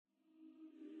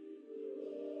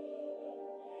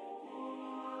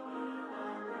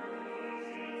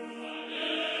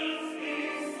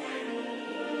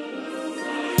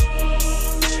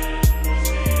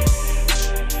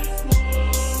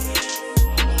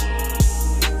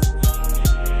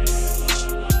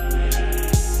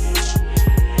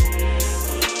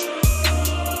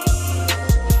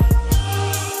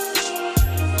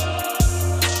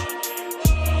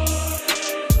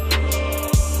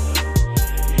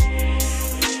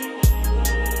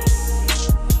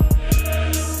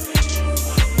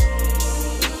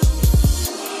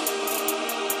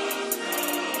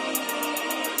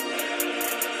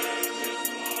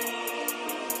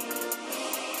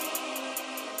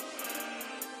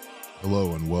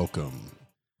Hello and welcome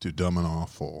to Dumb and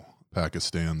Awful,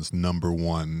 Pakistan's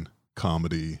 #1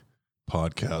 comedy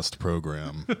podcast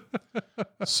program,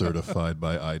 certified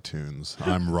by iTunes.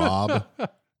 I'm Rob,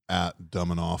 at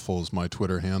Dumb and Awful is my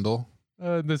Twitter handle.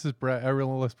 This is Brett, at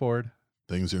Relentless Board.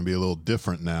 Things are going to be a little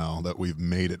different now that we've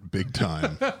made it big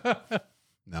time.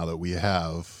 Now that we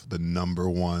have the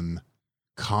 #1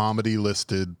 comedy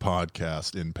listed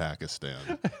podcast in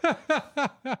Pakistan.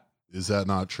 Is that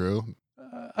not true?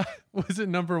 Was it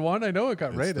 #1? I know it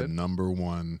got rated. The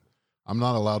 #1. I'm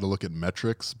not allowed to look at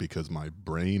metrics because my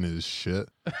brain is shit,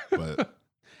 but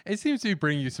it seems to be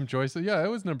bringing you some joy. So yeah, it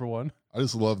was #1. I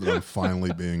just love that I'm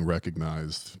finally being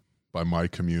recognized by my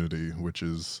community, which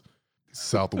is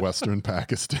southwestern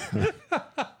Pakistan.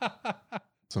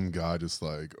 Some guy just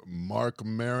like, Mark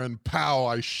Maron, pow,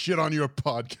 I shit on your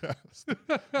podcast.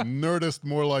 Nerdist,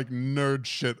 more like nerd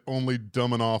shit. Only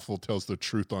Dumb and Awful tells the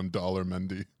truth on Dollar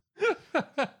Mendy.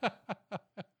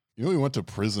 You know, he went to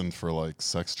prison for like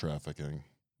sex trafficking.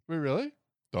 Wait, really?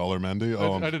 Dollar Mendy?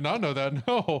 I did not know that.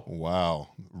 No. Wow.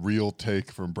 Real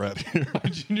take from Brett here. I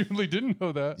genuinely didn't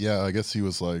know that. Yeah, I guess he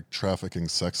was like trafficking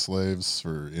sex slaves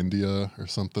for India or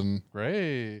something.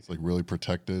 Great. It's like really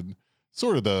protected.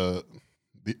 Sort of the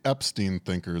Epstein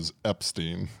thinker's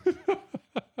Epstein.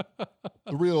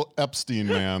 The real Epstein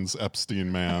man's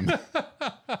Epstein man.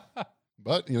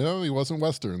 But, you know, he wasn't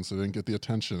Western, so he didn't get the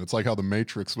attention. It's like how The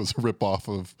Matrix was a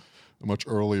ripoff of a much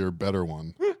earlier, better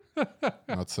one.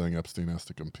 Not saying Epstein has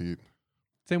to compete.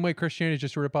 Same way Christianity is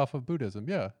just a ripoff of Buddhism.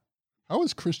 Yeah. How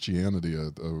is Christianity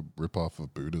a ripoff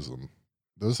of Buddhism?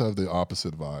 Those have the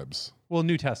opposite vibes. Well,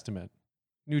 New Testament.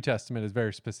 New Testament is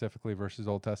very specifically versus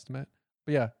Old Testament.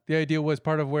 But yeah, the idea was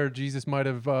part of where Jesus might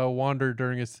have wandered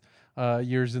during his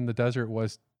years in the desert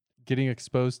was getting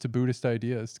exposed to Buddhist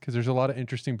ideas, because there's a lot of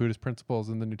interesting Buddhist principles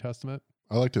in the New Testament.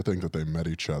 I like to think that they met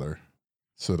each other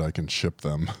so that I can ship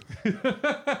them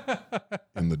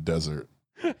in the desert.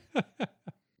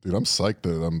 Dude, I'm psyched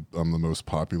that I'm the most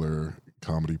popular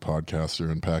comedy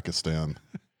podcaster in Pakistan.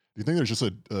 Do you think there's just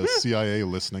a CIA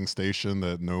listening station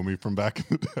that know me from back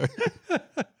in the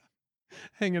day?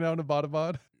 Hanging out in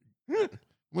Abbottabad.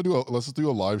 Let's do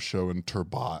a live show in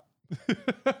Turbat.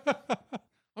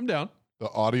 I'm down. The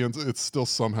audience, it's still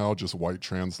somehow just white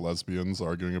trans lesbians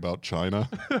arguing about China.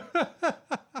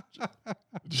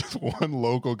 Just one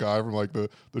local guy from like the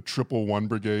 111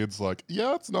 Brigade's like,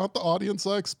 yeah, it's not the audience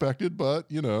I expected, but,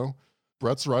 you know,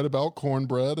 Brett's right about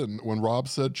cornbread. And when Rob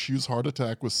said Chu's heart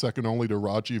attack was second only to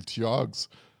Rajiv Tyag's,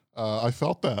 I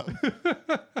felt that.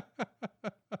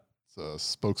 It's a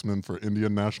spokesman for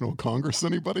Indian National Congress,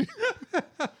 anybody?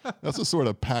 That's a sort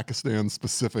of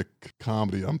Pakistan-specific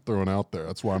comedy I'm throwing out there.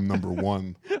 That's why I'm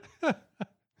 #1.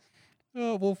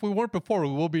 Well, if we weren't before, we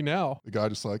will be now. The guy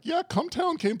just like, yeah, Come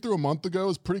Town came through a month ago. It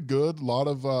was pretty good. A lot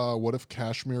of what if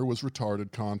Kashmir was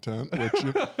retarded content, which,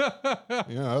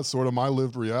 yeah, that's sort of my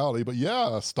lived reality. But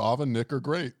yeah, Stav and Nick are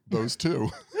great. Those two.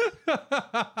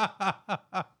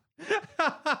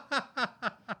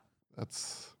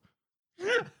 That's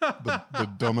the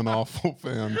Dumb and Awful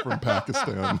fan from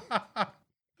Pakistan.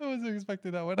 I wasn't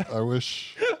expecting that one. I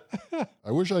wish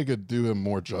I could do him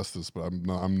more justice, but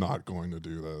I'm not going to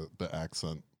do the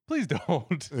accent. Please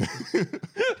don't.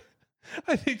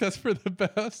 I think that's for the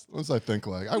best. As I think,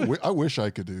 like, I wish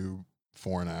I could do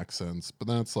foreign accents, but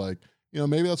then it's like, you know,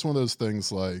 maybe that's one of those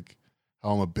things like how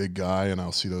I'm a big guy and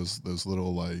I'll see those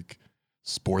little like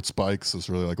sports bikes, those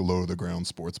really like low to the ground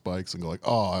sports bikes, and go like,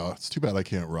 oh, it's too bad I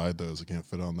can't ride those. I can't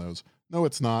fit on those. No,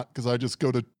 it's not, because I just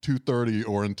go to 230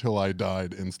 or until I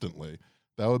died instantly.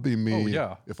 That would be me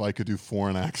if I could do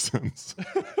foreign accents.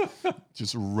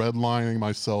 Just redlining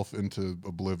myself into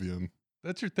oblivion.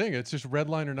 That's your thing. It's just red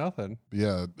line or nothing.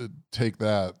 Yeah, take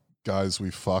that, Guys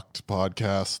We Fucked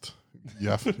podcast. You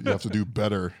have to do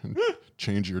better and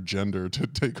change your gender to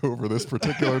take over this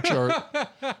particular chart.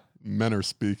 Men are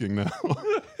speaking now.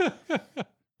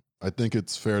 I think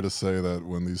it's fair to say that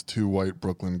when these two white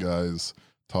Brooklyn guys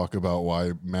talk about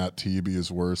why Matt Taibbi is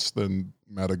worse than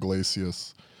Matt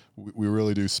Iglesias, we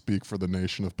really do speak for the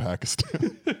nation of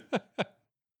Pakistan.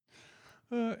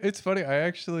 It's funny.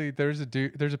 There's a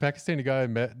Pakistani guy I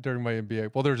met during my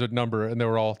MBA. Well, there's a number, and they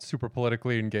were all super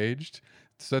politically engaged.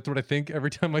 So that's what I think every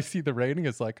time I see the rating.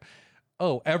 It's like,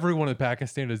 oh, everyone in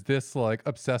Pakistan is this like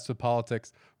obsessed with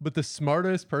politics. But the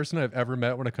smartest person I've ever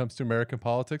met when it comes to American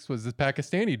politics was this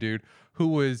Pakistani dude who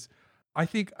was, I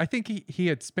think he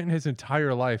had spent his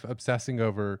entire life obsessing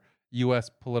over U.S.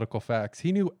 political facts.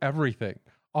 He knew everything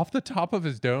off the top of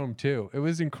his dome too. It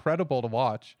was incredible to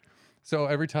watch. So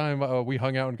every time we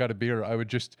hung out and got a beer,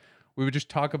 we we would just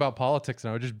talk about politics, and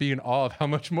I would just be in awe of how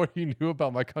much more you knew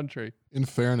about my country. In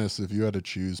fairness, if you had to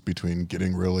choose between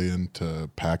getting really into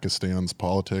Pakistan's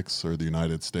politics or the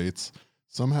United States,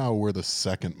 somehow we're the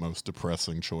second most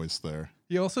depressing choice there.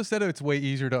 He also said it's way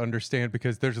easier to understand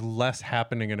because there's less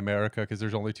happening in America because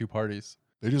there's only two parties.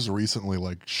 They just recently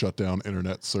like shut down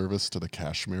internet service to the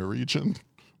Kashmir region,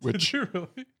 which Did you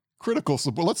really? critical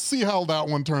support. Let's see how that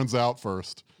one turns out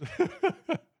first.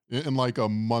 In like a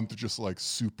month, just like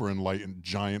super enlightened,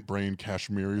 giant brain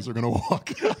Kashmiris are gonna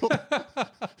walk out.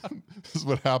 This is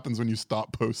what happens when you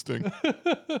stop posting.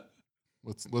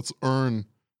 Let's earn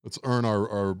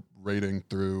our rating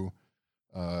through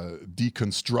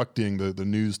deconstructing the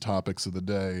news topics of the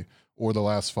day or the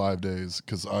last 5 days,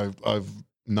 because I've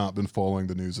not been following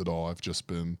the news at all.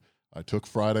 I took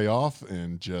Friday off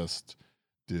and just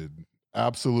did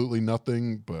absolutely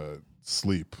nothing but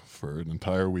sleep for an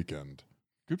entire weekend.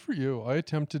 Good for you. I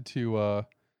attempted to, I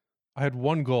had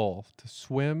one goal, to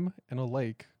swim in a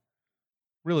lake.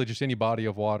 Really just any body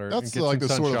of water. That's and get like some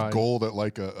the sunshine. sort of goal that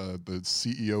like the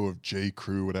CEO of J.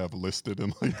 Crew would have listed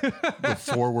in like the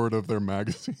foreword of their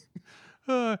magazine.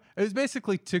 It was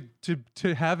basically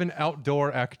to have an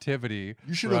outdoor activity.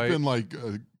 You should have been like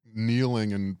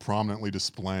kneeling and prominently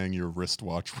displaying your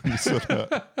wristwatch when you said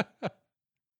that.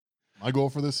 My goal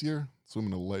for this year, swim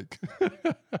in a lake.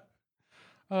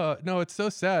 No, it's so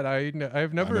sad.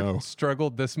 I've never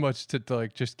struggled this much to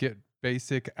like just get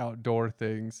basic outdoor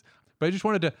things. But I just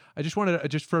wanted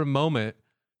to for a moment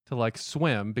to like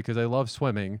swim because I love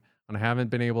swimming and I haven't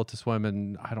been able to swim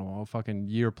in, I don't know, a fucking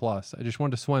year plus. I just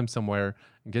wanted to swim somewhere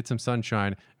and get some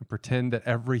sunshine and pretend that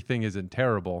everything isn't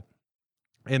terrible.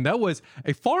 And that was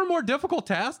a far more difficult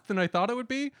task than I thought it would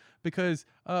be because,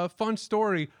 fun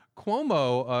story,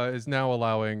 Cuomo is now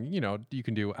allowing, you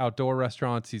can do outdoor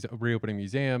restaurants. He's reopening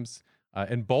museums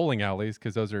and bowling alleys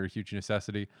because those are a huge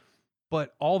necessity.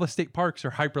 But all the state parks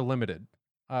are hyper limited.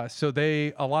 So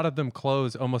a lot of them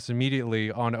close almost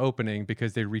immediately on opening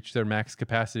because they reach their max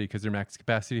capacity because their max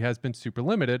capacity has been super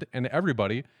limited. And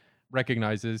everybody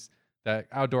recognizes that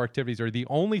outdoor activities are the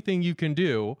only thing you can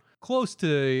do close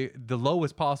to the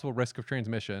lowest possible risk of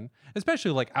transmission,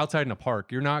 especially like outside in a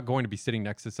park. You're not going to be sitting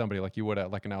next to somebody like you would at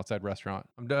like an outside restaurant.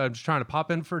 I'm just trying to pop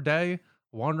in for a day,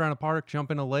 wander around a park, jump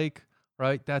in a lake,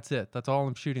 right? That's it. That's all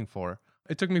I'm shooting for.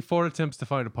 It took me 4 attempts to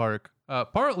find a park,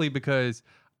 partly because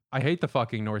I hate the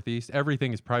fucking Northeast.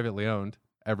 Everything is privately owned.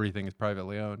 Everything is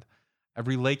privately owned.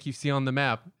 Every lake you see on the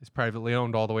map is privately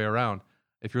owned all the way around.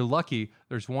 If you're lucky,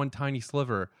 there's one tiny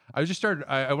sliver. I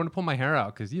want to pull my hair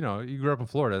out because, you grew up in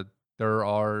Florida. There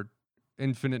are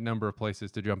infinite number of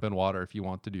places to jump in water if you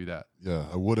want to do that. Yeah,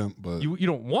 I wouldn't, but you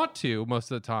don't want to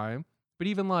most of the time. But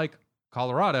even like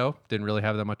Colorado, didn't really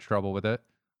have that much trouble with it.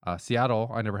 Seattle,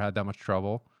 I never had that much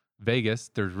trouble. Vegas,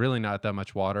 there's really not that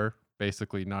much water.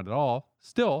 Basically not at all.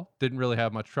 Still didn't really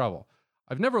have much trouble.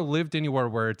 I've never lived anywhere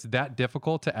where it's that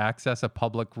difficult to access a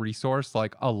public resource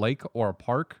like a lake or a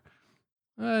park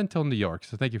until New York.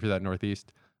 So thank you for that,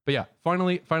 Northeast. But yeah,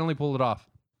 finally pulled it off.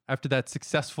 After that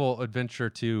successful adventure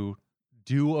to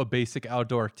do a basic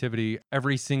outdoor activity,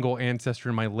 every single ancestor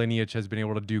in my lineage has been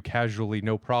able to do casually,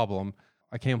 no problem.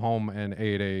 I came home and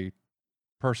ate a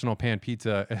personal pan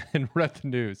pizza and read the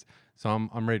news. So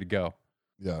I'm ready to go.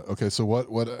 Yeah. Okay. So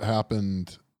what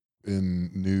happened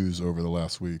in news over the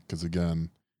last week? Because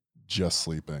again, just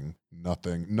sleeping.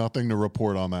 Nothing to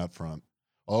report on that front.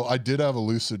 Oh, I did have a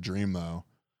lucid dream though.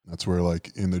 That's where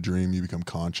like in the dream you become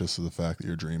conscious of the fact that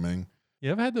you're dreaming.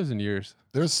 Yeah, I've had those in years.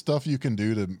 There's stuff you can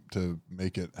do to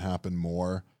make it happen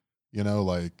more.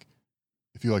 Like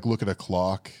if you like look at a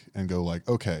clock and go like,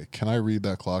 okay, can I read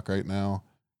that clock right now?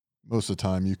 Most of the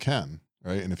time you can.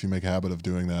 Right. And if you make a habit of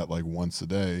doing that like once a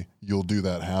day, you'll do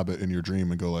that habit in your dream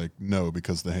and go like, no,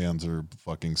 because the hands are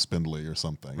fucking spindly or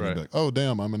something. Right. You'll be like, oh,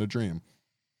 damn, I'm in a dream.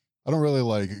 I don't really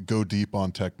like go deep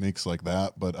on techniques like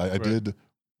that, but I did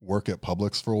work at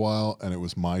Publix for a while and it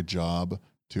was my job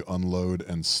to unload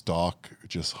and stock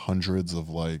just hundreds of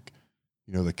like,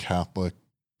 the Catholic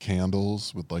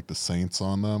candles with like the saints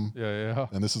on them. Yeah.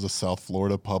 And this is a South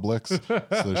Florida Publix.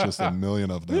 So there's just a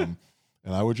million of them.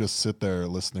 And I would just sit there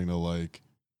listening to like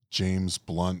James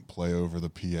Blunt play over the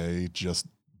PA, just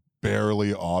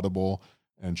barely audible,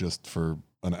 and just for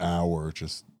an hour,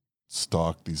 just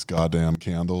stalk these goddamn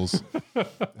candles.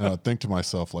 And I'd think to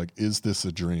myself, like, is this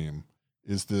a dream?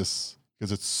 Is this,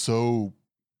 because it's so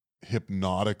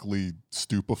hypnotically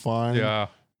stupefying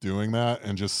doing that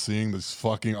and just seeing these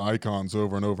fucking icons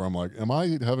over and over. I'm like, am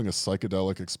I having a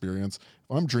psychedelic experience?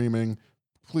 If I'm dreaming,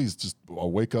 please just,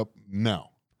 I'll wake up now.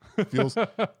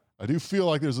 I do feel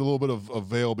like there's a little bit of a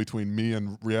veil between me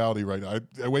and reality right now.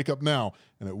 I wake up now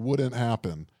and it wouldn't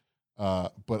happen.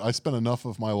 But I spent enough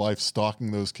of my life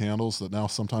stalking those candles that now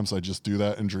sometimes I just do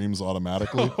that in dreams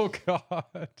automatically. Oh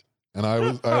God. And I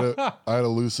had a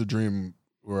lucid dream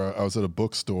where I was at a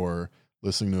bookstore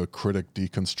listening to a critic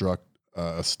deconstruct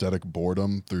aesthetic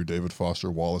boredom through David Foster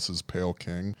Wallace's Pale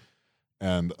King,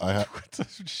 and I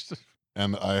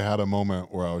had a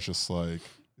moment where I was just like,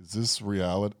 "Is this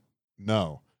reality?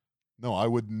 No, I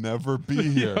would never be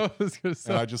here." Yeah, I was gonna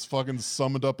say. And I just fucking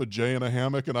summoned up a J in a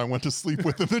hammock and I went to sleep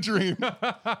within the dream.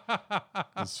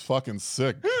 It's fucking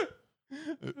sick.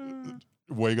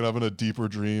 Waking up in a deeper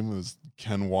dream is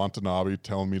Ken Watanabe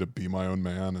telling me to be my own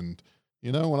man. And,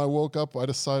 you know, when I woke up, I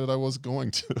decided I was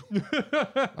going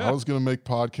to. I was going to make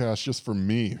podcasts just for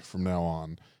me from now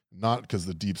on, not because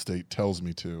the deep state tells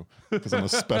me to, because I'm a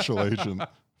special agent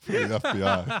for the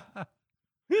FBI.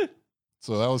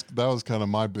 So that was kind of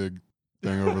my big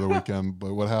thing over the weekend.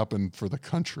 But what happened for the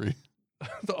country?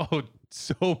 Oh,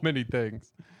 so many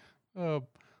things.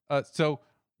 So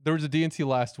there was a DNC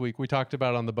last week. We talked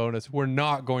about it on the bonus. We're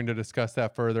not going to discuss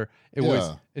that further. It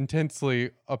was intensely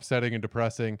upsetting and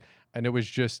depressing. And it was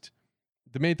just,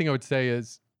 the main thing I would say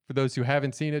is, for those who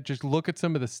haven't seen it, just look at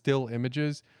some of the still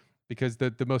images, because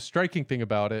the most striking thing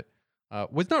about it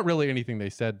was not really anything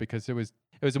they said, because it was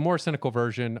a more cynical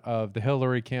version of the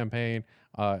Hillary campaign,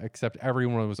 except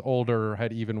everyone was older,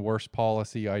 had even worse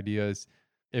policy ideas,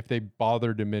 if they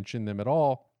bothered to mention them at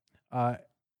all.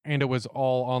 And it was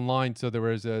all online, so there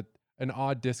was an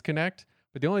odd disconnect.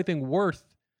 But the only thing worth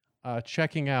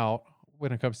checking out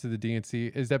when it comes to the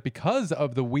DNC is that because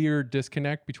of the weird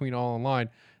disconnect between all online,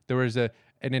 there was an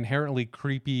inherently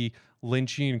creepy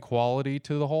lynching quality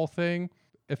to the whole thing.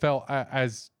 It felt,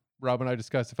 as Rob and I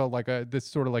discussed, it felt like this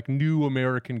sort of like new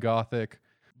American Gothic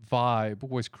vibe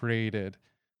was created.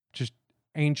 Just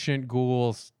ancient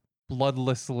ghouls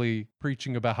bloodlessly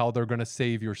preaching about how they're going to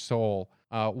save your soul,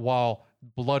 while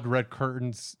blood red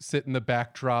curtains sit in the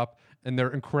backdrop and their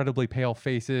incredibly pale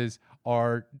faces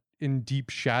are in deep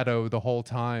shadow the whole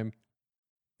time.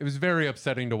 It was very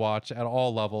upsetting to watch at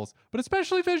all levels, but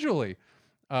especially visually.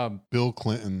 Bill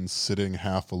Clinton sitting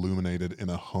half illuminated in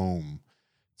a home.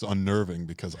 It's unnerving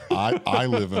because I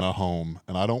live in a home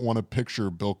and I don't want to picture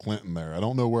Bill Clinton there. I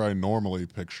don't know where I normally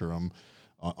picture him,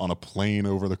 on a plane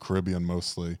over the Caribbean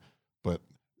mostly, but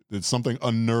it's something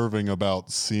unnerving about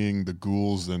seeing the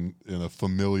ghouls in a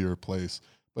familiar place.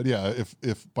 But yeah,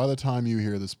 if by the time you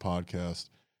hear this podcast,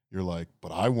 you're like,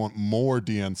 but I want more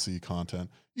DNC content,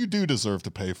 you do deserve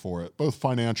to pay for it, both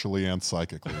financially and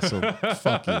psychically. So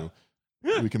fuck you.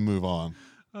 We can move on.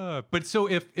 But so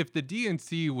if the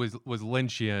DNC was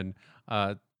Lynchian,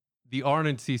 the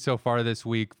RNC so far this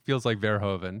week feels like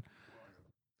Verhoeven.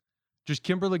 Just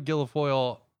Kimberly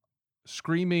Guilfoyle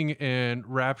screaming in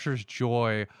rapturous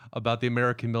joy about the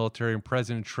American military and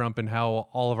President Trump and how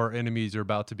all of our enemies are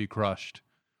about to be crushed.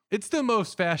 It's the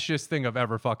most fascist thing I've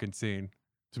ever fucking seen.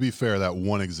 To be fair, that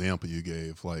one example you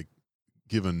gave, like,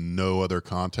 given no other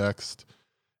context,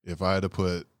 if I had to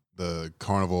put the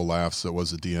Carnival Laughs that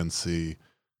was a DNC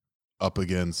up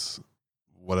against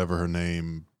whatever her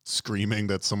name, screaming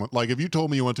that someone, like, if you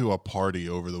told me you went to a party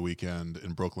over the weekend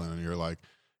in Brooklyn and you're like,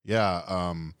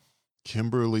 yeah,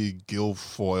 Kimberly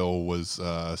Guilfoyle was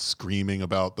screaming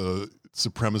about the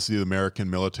supremacy of the American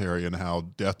military and how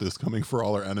death is coming for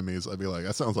all our enemies, I'd be like,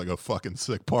 that sounds like a fucking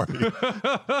sick party.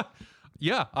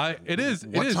 Yeah, it is.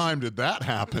 What time did that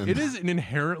happen? It is an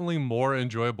inherently more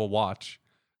enjoyable watch.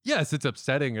 Yes, it's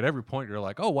upsetting at every point. You're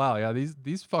like, oh wow, yeah,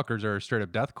 these fuckers are a straight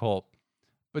up death cult.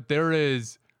 But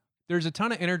there's a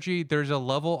ton of energy. There's a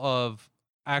level of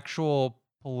actual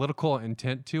political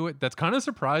intent to it that's kind of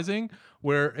surprising,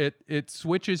 where it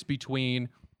switches between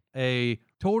a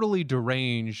totally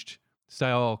deranged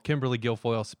style Kimberly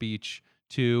Guilfoyle speech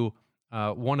to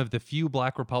one of the few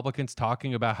black Republicans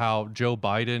talking about how Joe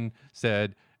Biden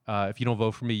said, if you don't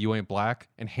vote for me, you ain't black,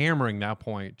 and hammering that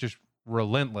point just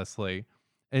relentlessly.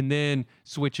 And then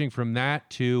switching from that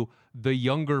to the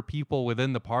younger people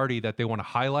within the party that they want to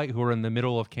highlight who are in the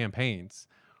middle of campaigns.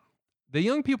 The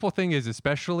young people thing is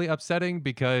especially upsetting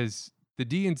because the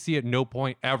DNC at no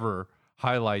point ever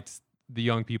highlights the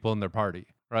young people in their party,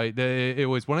 right? It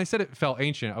was, when I said it felt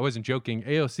ancient, I wasn't joking.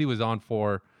 AOC was on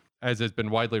for, as has been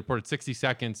widely reported, 60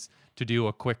 seconds to do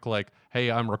a quick, like,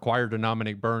 hey, I'm required to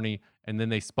nominate Bernie. And then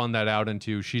they spun that out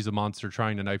into, she's a monster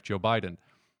trying to knife Joe Biden.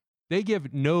 They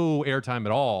give no airtime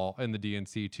at all in the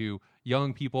DNC to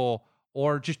young people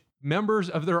or just members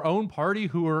of their own party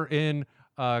who are in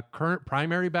current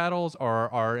primary battles or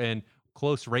are in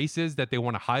close races that they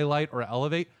want to highlight or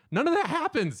elevate. None of that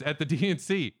happens at the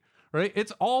DNC, right?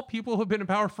 It's all people who've been in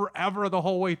power forever the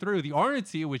whole way through. The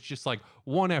RNC was just like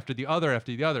one after the other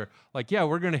after the other. Like, yeah,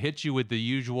 we're going to hit you with the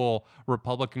usual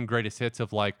Republican greatest hits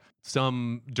of like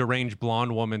some deranged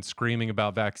blonde woman screaming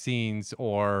about vaccines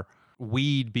or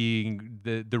weed being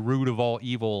the root of all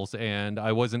evils. And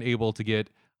I wasn't able to get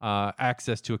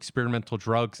access to experimental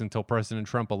drugs until President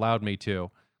Trump allowed me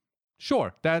to.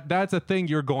 Sure, that's a thing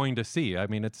you're going to see. I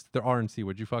mean, it's the RNC.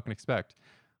 What'd you fucking expect?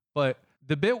 But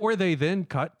the bit where they then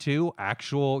cut to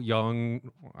actual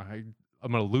young, I'm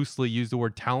going to loosely use the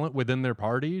word talent within their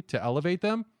party to elevate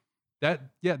them. That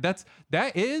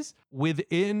is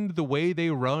within the way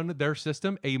they run their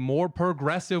system, a more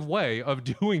progressive way of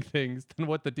doing things than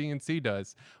what the DNC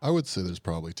does. I would say there's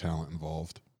probably talent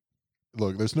involved.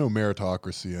 Look, there's no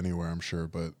meritocracy anywhere, I'm sure,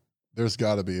 but there's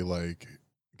got to be like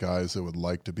guys that would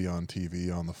like to be on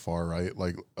TV on the far right,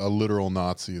 like a literal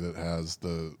Nazi that has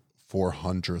the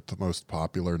 400th most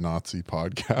popular Nazi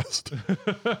podcast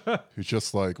who's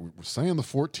just like, we're saying the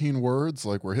 14 words,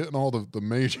 like we're hitting all the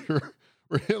major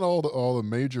we're hitting all the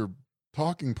major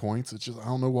talking points. It's just, I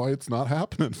don't know why it's not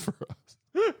happening for us.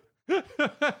 We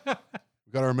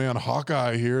got our man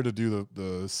Hawkeye here to do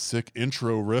the sick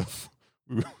intro riff.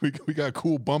 We got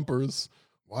cool bumpers.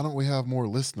 Why don't we have more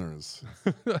listeners?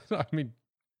 I mean,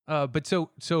 but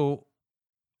so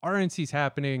RNC's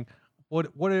happening.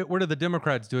 What are the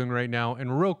Democrats doing right now?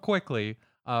 And real quickly,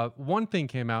 one thing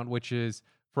came out, which is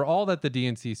for all that the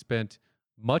DNC spent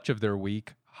much of their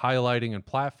week highlighting and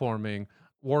platforming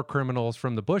war criminals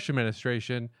from the Bush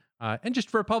administration, and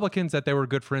just Republicans that they were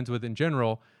good friends with in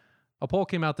general, a poll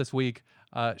came out this week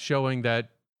showing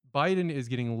that Biden is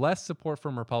getting less support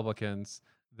from Republicans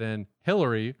than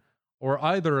Hillary or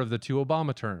either of the two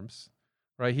Obama terms.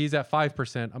 Right? He's at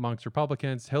 5% amongst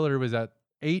Republicans. Hillary was at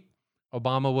 8%.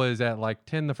 Obama was at like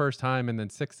 10 the first time and then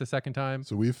 6 the second time.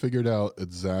 So we figured out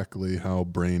exactly how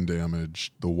brain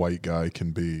damaged the white guy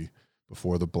can be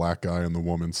before the black guy and the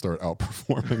woman start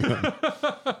outperforming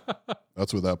him.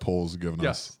 That's what that poll is giving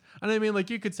us. And I mean, like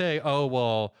you could say, oh,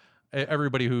 well,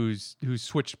 everybody who's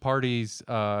switched parties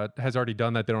has already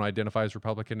done that. They don't identify as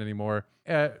Republican anymore,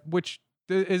 which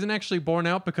isn't actually borne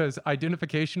out because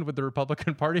identification with the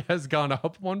Republican Party has gone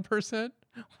up 1%,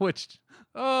 which,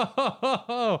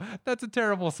 that's a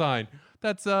terrible sign.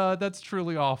 That's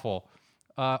truly awful.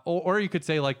 Or you could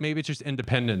say like maybe it's just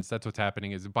independence. That's what's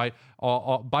happening is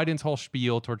Biden's whole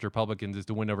spiel towards Republicans is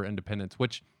to win over independents,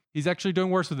 which he's actually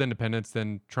doing worse with independents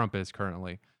than Trump is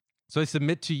currently. So I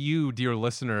submit to you, dear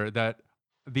listener, that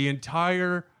the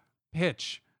entire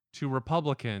pitch to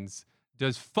Republicans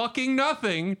does fucking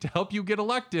nothing to help you get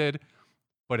elected,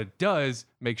 but it does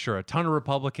make sure a ton of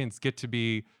Republicans get to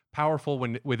be powerful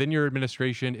within your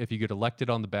administration if you get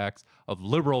elected on the backs of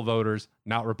liberal voters,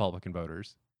 not Republican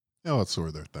voters. Oh, it's sort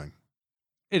of their thing.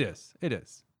 It is.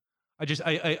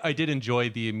 I did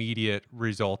enjoy the immediate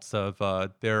results of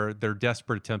their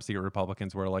desperate attempts to get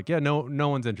Republicans where like, yeah, no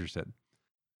one's interested.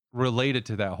 Related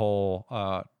to that whole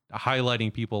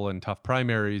highlighting people in tough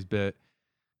primaries bit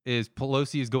is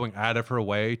Pelosi is going out of her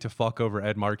way to fuck over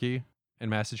Ed Markey in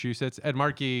Massachusetts. Ed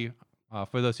Markey,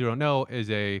 for those who don't know,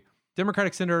 is a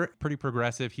Democratic senator, pretty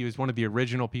progressive. He was one of the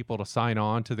original people to sign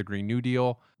on to the Green New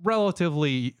Deal.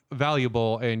 Relatively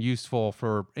valuable and useful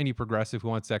for any progressive who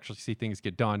wants to actually see things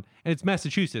get done. And it's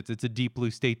Massachusetts. It's a deep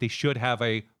blue state. They should have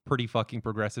a pretty fucking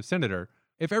progressive senator.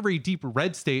 If every deep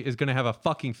red state is going to have a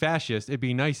fucking fascist, it'd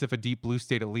be nice if a deep blue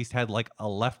state at least had like a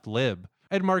left lib.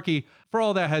 Ed Markey, for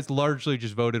all that, has largely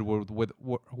just voted with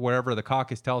wherever the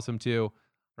caucus tells him to,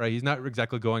 right? He's not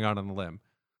exactly going out on the limb.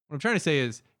 What I'm trying to say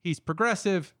is he's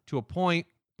progressive to a point,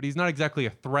 but he's not exactly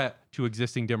a threat to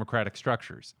existing democratic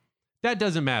structures. That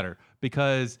doesn't matter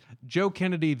because Joe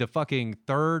Kennedy, the fucking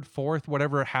third, fourth,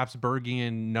 whatever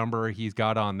Habsburgian number he's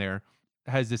got on there,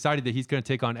 has decided that he's going to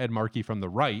take on Ed Markey from the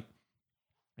right.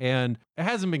 And it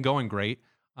hasn't been going great.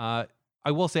 I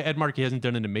will say Ed Markey hasn't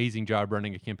done an amazing job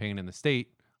running a campaign in the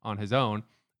state on his own.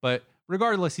 But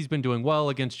regardless, he's been doing well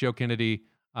against Joe Kennedy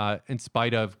in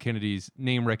spite of Kennedy's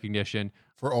name recognition.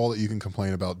 For all that you can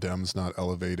complain about Dems not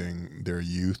elevating their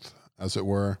youth, as it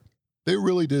were, they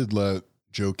really did let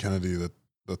Joe Kennedy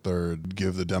the third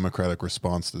give the Democratic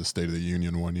response to the State of the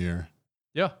Union one year.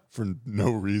 Yeah. For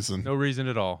no reason. No reason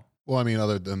at all. Well, I mean,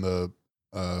 other than the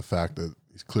fact that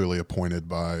he's clearly appointed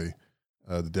by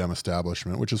the Dem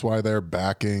establishment, which is why they're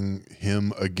backing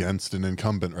him against an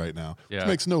incumbent right now. Yeah. Which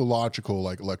makes no logical,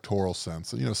 like, electoral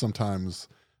sense. You know, sometimes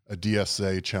a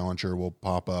DSA challenger will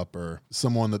pop up or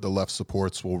someone that the left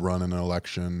supports will run in an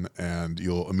election and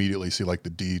you'll immediately see, like, the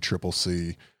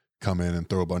DCCC come in and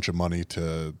throw a bunch of money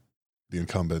to the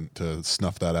incumbent to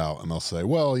snuff that out. And they'll say,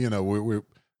 well, you know,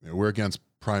 we're against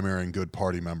primarying good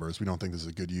party members. We don't think this is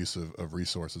a good use of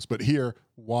resources. But here,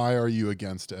 why are you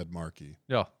against Ed Markey?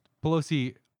 Yeah.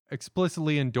 Pelosi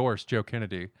explicitly endorsed Joe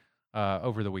Kennedy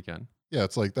over the weekend. Yeah,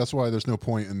 it's like that's why there's no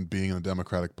point in being in the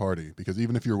Democratic Party, because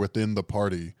even if you're within the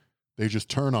party, they just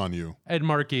turn on you. Ed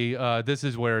Markey, this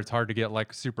is where it's hard to get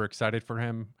like super excited for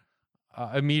him.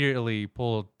 Immediately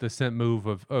pulled the scent move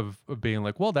of being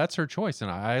like, well, that's her choice. And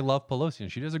I love Pelosi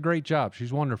and she does a great job.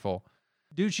 She's wonderful.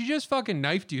 Dude, she just fucking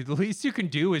knifed you. The least you can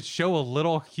do is show a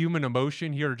little human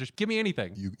emotion here. Just give me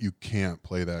anything. You can't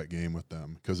play that game with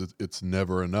them because it's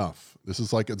never enough. This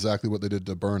is like exactly what they did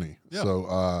to Bernie. Yeah.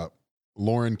 So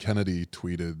Lauren Kennedy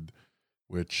tweeted,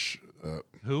 which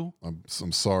Who?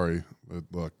 I'm sorry, but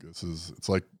look, it's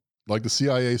like the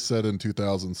CIA said in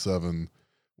 2007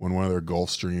 when one of their Gulf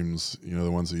streams, you know,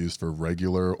 the ones they used for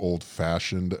regular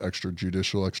old-fashioned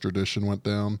extrajudicial extradition went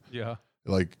down. Yeah.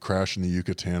 It like crashed in the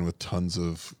Yucatan with tons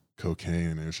of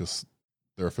cocaine. It was just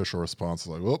their official response is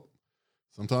like, well,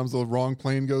 sometimes the wrong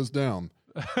plane goes down.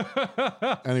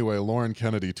 Anyway, Lauren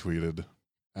Kennedy tweeted,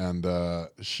 and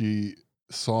she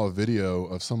saw a video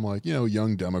of some like, you know,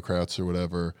 young Democrats or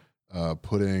whatever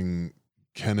putting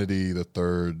Kennedy the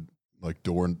third like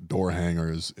door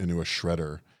hangers into a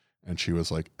shredder. And she was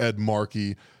like, Ed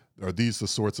Markey, are these the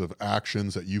sorts of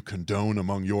actions that you condone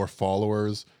among your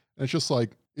followers? And it's just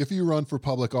like, if you run for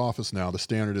public office now, the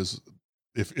standard is,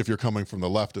 if you're coming from the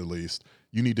left at least,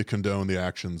 you need to condone the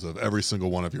actions of every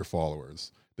single one of your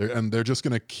followers. They're just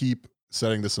going to keep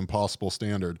setting this impossible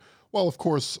standard. Well, of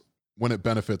course, when it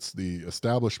benefits the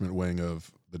establishment wing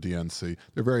of the DNC,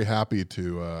 they're very happy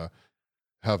to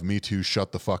have Me Too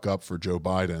shut the fuck up for Joe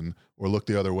Biden or look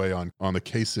the other way on the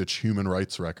Kasich human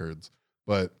rights records.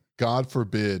 But God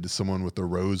forbid someone with the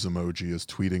rose emoji is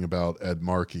tweeting about Ed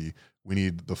Markey. We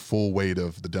need the full weight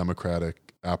of the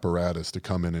Democratic apparatus to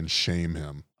come in and shame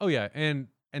him. Oh, yeah. And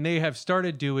they have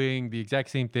started doing the exact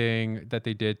same thing that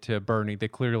they did to Bernie. They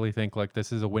clearly think like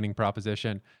this is a winning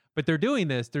proposition. But they're doing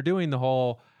this. They're doing the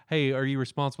whole, hey, are you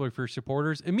responsible for your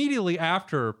supporters? Immediately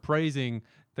after praising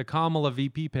the Kamala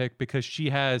VP pick because she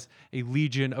has a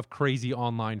legion of crazy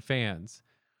online fans.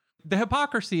 The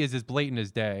hypocrisy is as blatant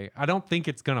as day. I don't think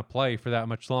it's going to play for that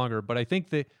much longer, but I think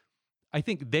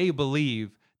they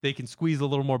believe they can squeeze a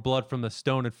little more blood from the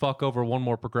stone and fuck over one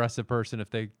more progressive person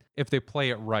if they play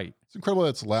it right. It's incredible that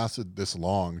it's lasted this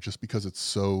long just because it's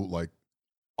so like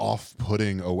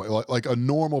off-putting away. Like a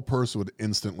normal person would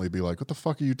instantly be like, what the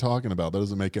fuck are you talking about? That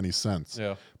doesn't make any sense.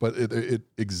 Yeah. But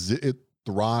it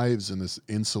thrives in this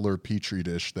insular petri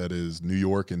dish that is New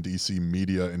York and DC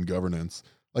media and governance.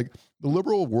 Like the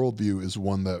liberal worldview is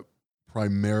one that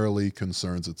primarily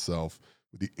concerns itself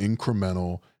with the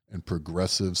incremental and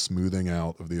progressive smoothing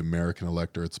out of the American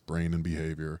electorate's brain and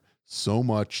behavior so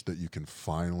much that you can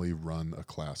finally run a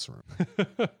classroom.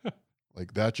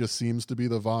 Like that just seems to be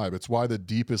the vibe. It's why the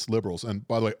deepest liberals, and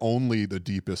by the way, only the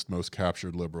deepest, most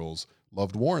captured liberals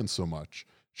loved Warren so much.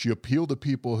 She appealed to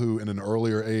people who in an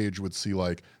earlier age would see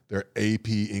like their AP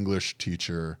English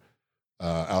teacher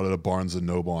out at a Barnes &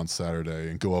 Noble on Saturday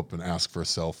and go up and ask for a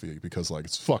selfie because like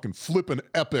it's fucking flippin'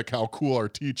 epic how cool our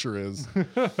teacher is.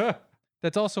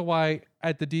 That's also why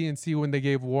at the DNC, when they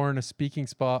gave Warren a speaking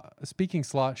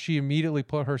slot, she immediately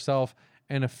put herself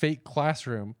in a fake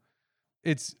classroom.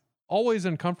 It's always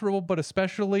uncomfortable, but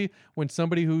especially when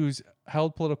somebody who's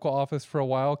held political office for a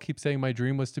while keeps saying my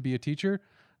dream was to be a teacher.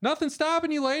 Nothing's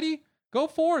stopping you, lady. Go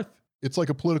forth. It's like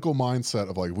a political mindset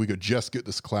of like, we could just get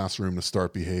this classroom to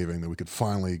start behaving, that we could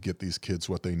finally get these kids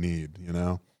what they need, you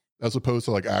know? As opposed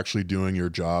to like actually doing your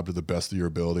job to the best of your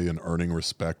ability and earning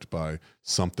respect by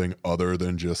something other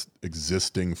than just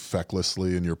existing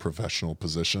fecklessly in your professional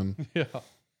position. Yeah.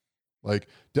 Like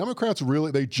Democrats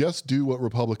really, they just do what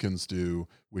Republicans do,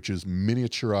 which is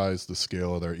miniaturize the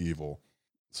scale of their evil.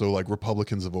 So like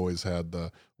Republicans have always had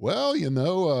the, well, you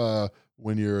know,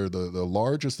 when you're the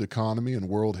largest economy in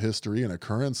world history and a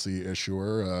currency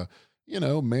issuer, you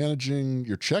know, managing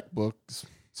your checkbooks,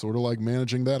 sort of like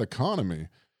managing that economy,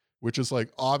 which is like,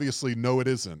 obviously, no, it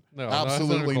isn't. No,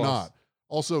 absolutely not. not.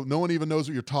 Also, no one even knows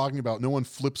what you're talking about. No one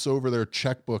flips over their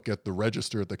checkbook at the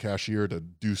register at the cashier to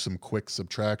do some quick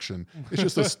subtraction. It's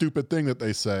just a stupid thing that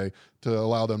they say to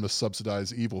allow them to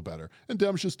subsidize evil better. And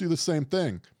Dems just do the same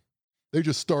thing. They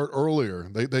just start earlier.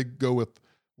 They go with,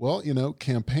 well, you know,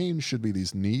 campaigns should be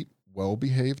these neat,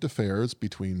 well-behaved affairs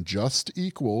between just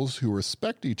equals who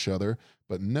respect each other,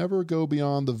 but never go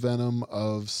beyond the venom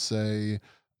of, say,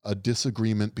 a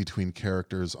disagreement between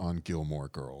characters on Gilmore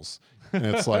Girls. And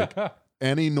it's like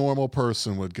any normal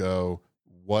person would go,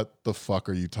 what the fuck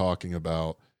are you talking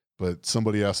about? but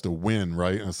somebody has to win,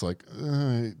 right? And it's like,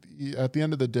 at the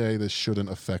end of the day, this shouldn't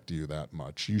affect you that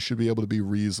much. You should be able to be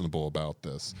reasonable about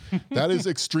this. That is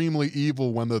extremely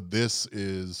evil when this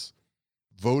is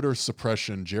voter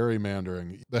suppression,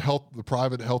 gerrymandering, the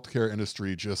private healthcare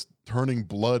industry just turning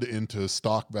blood into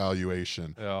stock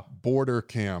valuation, border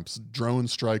camps, drone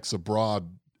strikes abroad,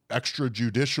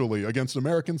 extrajudicially against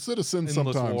American citizens.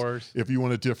 Endless sometimes wars. If you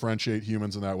want to differentiate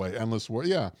humans in that way. Endless war.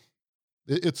 Yeah.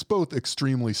 It's both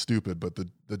extremely stupid, but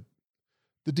the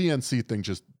DNC thing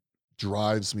just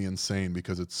drives me insane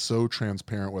because it's so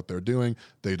transparent what they're doing.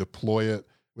 They deploy it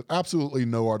with absolutely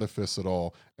no artifice at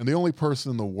all. And the only person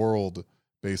in the world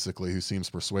basically who seems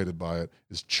persuaded by it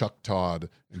is Chuck Todd.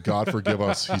 And God forgive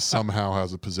us, he somehow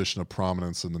has a position of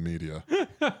prominence in the media.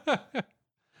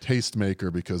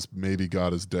 Tastemaker, because maybe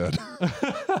God is dead.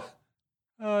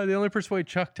 They only persuade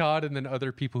Chuck Todd and then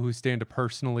other people who stand to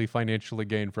personally financially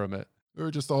gain from it. There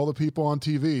are just all the people on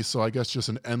TV. So I guess just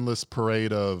an endless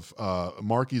parade of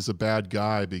Markey's a bad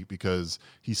guy because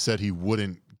he said he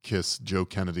wouldn't kiss Joe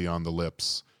Kennedy on the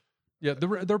lips. Yeah, the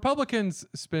Republicans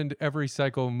spend every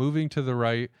cycle moving to the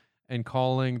right and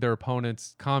calling their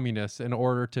opponents communists in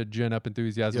order to gin up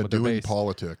enthusiasm with their doing base.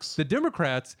 politics. The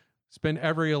Democrats spend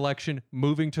every election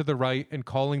moving to the right and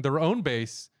calling their own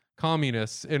base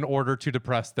communists in order to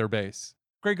depress their base.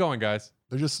 Great going, guys.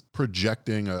 They're just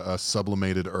projecting a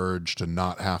sublimated urge to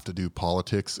not have to do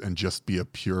politics and just be a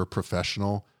pure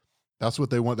professional. That's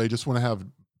what they want. They just want to have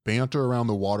banter around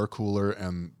the water cooler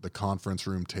and the conference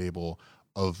room table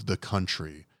of the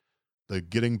country. The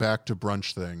getting back to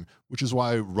brunch thing, which is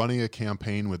why running a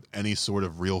campaign with any sort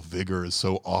of real vigor is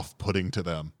so off-putting to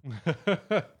them.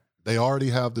 They already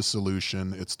have the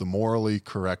solution. It's the morally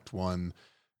correct one.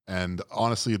 And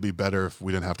honestly, it'd be better if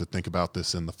we didn't have to think about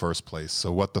this in the first place.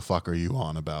 So what the fuck are you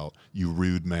on about, you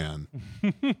rude man?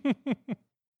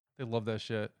 They love that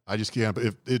shit. I just can't.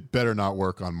 It better not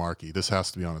work on Markey. This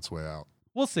has to be on its way out.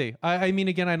 We'll see. I mean,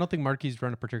 again, I don't think Markey's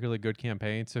run a particularly good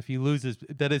campaign. So if he loses,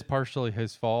 that is partially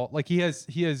his fault. Like he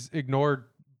has ignored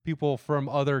people from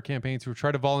other campaigns who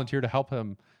try to volunteer to help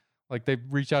him. Like they've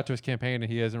reached out to his campaign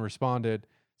and he hasn't responded.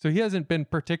 So he hasn't been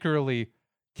particularly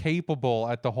capable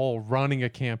at the whole running a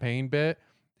campaign bit.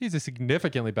 He's a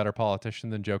significantly better politician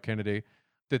than Joe Kennedy.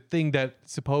 The thing that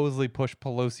supposedly pushed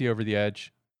Pelosi over the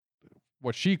edge,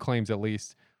 what she claims at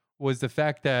least, was the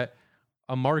fact that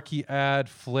a Markey ad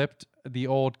flipped the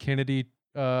old Kennedy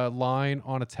line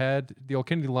on its head. The old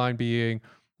Kennedy line being,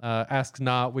 ask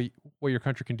not what your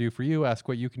country can do for you, ask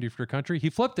what you can do for your country. He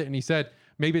flipped it and he said,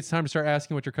 maybe it's time to start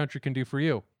asking what your country can do for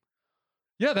you.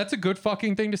 Yeah, that's a good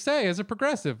fucking thing to say as a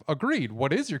progressive. Agreed.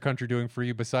 What is your country doing for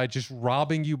you besides just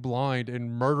robbing you blind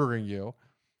and murdering you?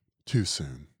 Too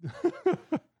soon.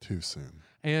 Too soon.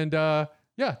 And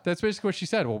yeah, that's basically what she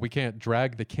said. Well, we can't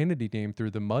drag the Kennedy name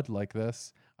through the mud like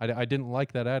this. I didn't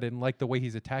like that. I didn't like the way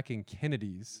he's attacking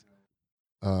Kennedys.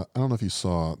 I don't know if you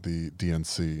saw the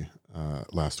DNC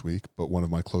last week, but one of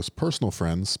my close personal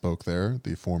friends spoke there,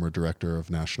 the former director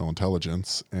of national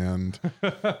intelligence, and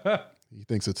he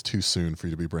thinks it's too soon for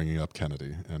you to be bringing up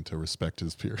Kennedy and to respect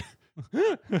his period,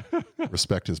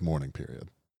 respect his mourning period.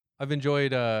 I've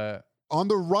enjoyed. On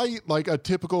the right, like a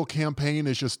typical campaign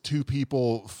is just two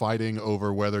people fighting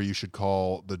over whether you should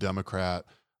call the Democrat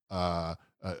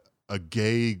a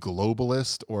gay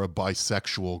globalist or a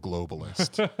bisexual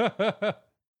globalist.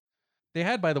 They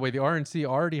had, by the way, the RNC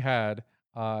already had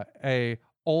a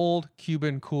old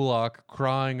Cuban kulak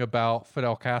crying about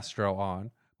Fidel Castro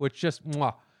on, which just,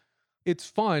 it's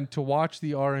fun to watch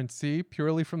the RNC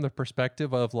purely from the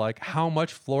perspective of like how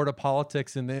much Florida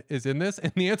politics is in this.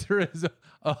 And the answer is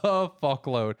a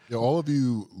fuckload. Yeah, all of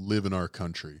you live in our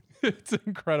country. It's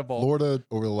incredible. Florida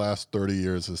over the last 30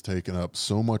 years has taken up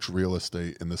so much real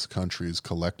estate in this country's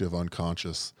collective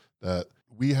unconscious that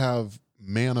we have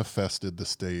manifested the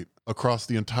state across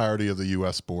the entirety of the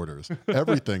U.S. borders.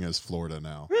 Everything is Florida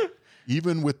now.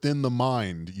 Even within the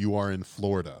mind, you are in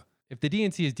Florida. If the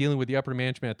DNC is dealing with the upper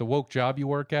management at the woke job you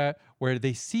work at, where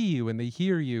they see you and they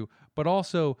hear you, but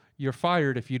also you're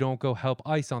fired if you don't go help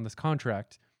ICE on this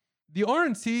contract. The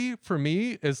RNC, for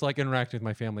me, is like interacting with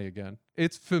my family again.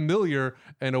 It's familiar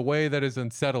in a way that is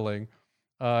unsettling.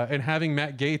 And having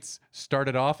Matt Gaetz start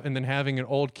it off and then having an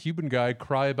old Cuban guy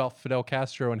cry about Fidel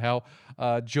Castro and how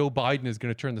Joe Biden is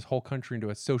going to turn this whole country into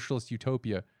a socialist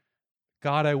utopia.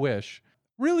 God, I wish.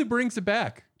 Really brings it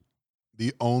back.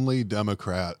 The only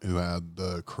Democrat who had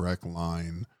the correct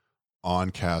line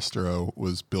on Castro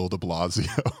was Bill de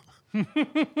Blasio.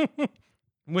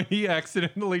 When he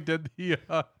accidentally did the...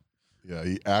 Yeah,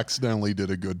 he accidentally did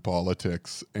a good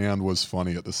politics and was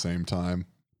funny at the same time.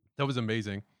 That was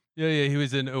amazing. Yeah, he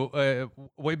was in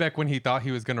way back when he thought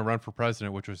he was going to run for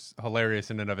president, which was hilarious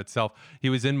in and of itself. He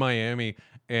was in Miami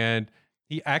and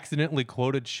he accidentally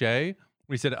quoted Che.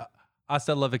 He said,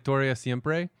 "Hasta la victoria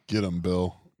siempre," Get him,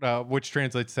 Bill. which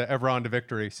translates to "ever on to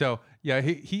victory." So yeah,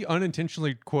 he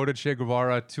unintentionally quoted Che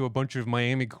Guevara to a bunch of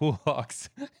Miami kulaks,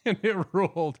 and it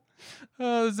ruled.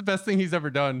 It's the best thing he's ever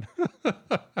done.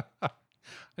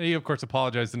 And he, of course,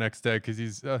 apologized the next day because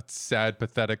he's a sad,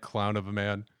 pathetic clown of a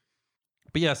man.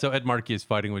 But yeah, so Ed Markey is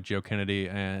fighting with Joe Kennedy,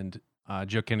 and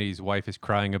Joe Kennedy's wife is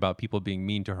crying about people being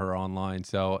mean to her online.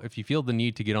 So if you feel the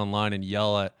need to get online and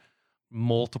yell at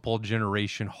multiple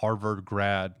generation Harvard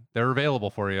grad, they're available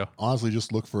for you. Honestly,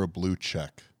 just look for a blue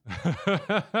check.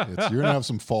 You're gonna have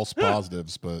some false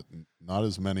positives, but not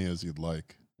as many as you'd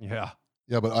like. Yeah.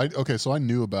 Yeah, but so I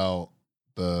knew about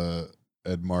the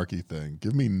Ed Markey thing.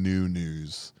 Give me new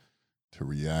news to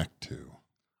react to.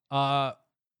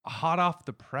 Hot off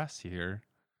the press here.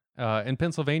 In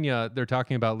Pennsylvania, they're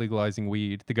talking about legalizing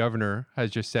weed. The governor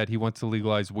has just said he wants to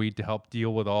legalize weed to help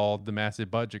deal with all the massive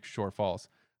budget shortfalls.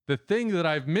 The thing that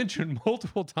I've mentioned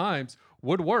multiple times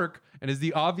would work and is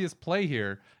the obvious play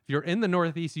here. If you're in the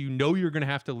Northeast, you know you're going to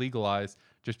have to legalize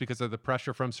just because of the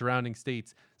pressure from surrounding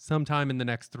states sometime in the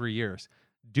next 3 years.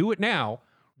 Do it now,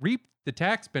 reap the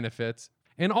tax benefits,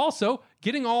 and also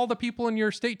getting all the people in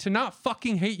your state to not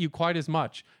fucking hate you quite as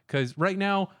much. Because right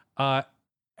now,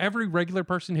 every regular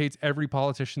person hates every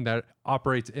politician that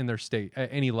operates in their state at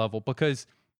any level because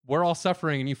we're all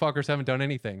suffering and you fuckers haven't done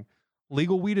anything.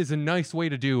 Legal weed is a nice way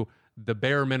to do the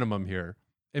bare minimum here.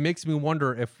 It makes me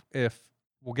wonder if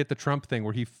we'll get the Trump thing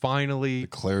where he finally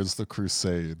Declares the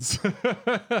Crusades.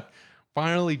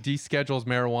 finally deschedules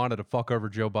marijuana to fuck over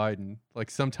Joe Biden.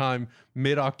 Like sometime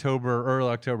mid-October, early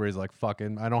October, he's like,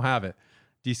 fucking, I don't have it.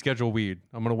 Deschedule weed.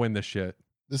 I'm going to win this shit.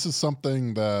 This is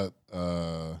something that,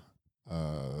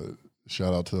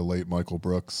 shout out to the late Michael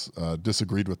Brooks,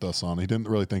 disagreed with us on. He didn't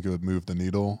really think it would move the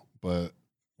needle, but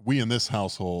we in this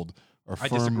household I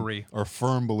disagree. are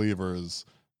firm believers.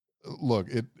 Look,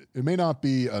 it may not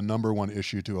be a number one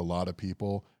issue to a lot of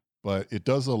people, but it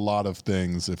does a lot of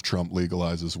things if Trump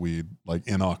legalizes weed, like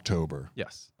in October.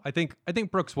 Yes. I think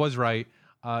Brooks was right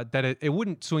that it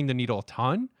wouldn't swing the needle a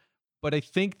ton, but I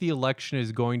think the election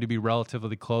is going to be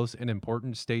relatively close in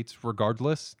important states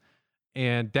regardless.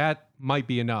 And that might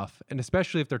be enough. And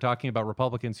especially if they're talking about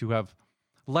Republicans who have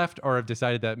left or have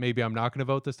decided that maybe I'm not going to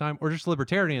vote this time, or just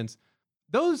libertarians,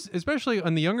 those, especially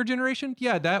on the younger generation,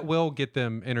 yeah, that will get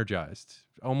them energized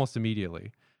almost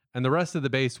immediately. And the rest of the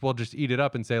base will just eat it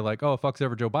up and say like, oh, fuck's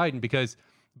over Joe Biden, because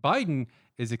Biden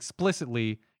is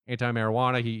explicitly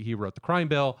anti-marijuana. He wrote the crime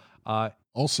bill.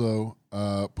 Also,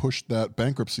 pushed that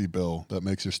bankruptcy bill that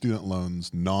makes your student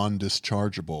loans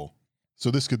non-dischargeable. So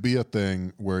this could be a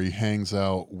thing where he hangs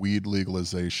out weed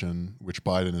legalization, which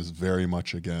Biden is very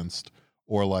much against,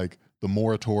 or like the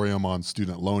moratorium on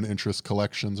student loan interest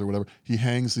collections or whatever. He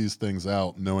hangs these things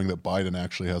out knowing that Biden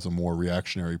actually has a more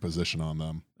reactionary position on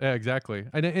them. Yeah, exactly.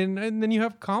 And then you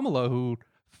have Kamala, who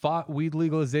fought weed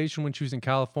legalization when she was in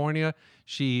California.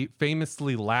 She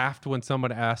famously laughed when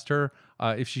someone asked her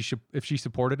if she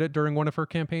supported it during one of her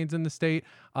campaigns in the state.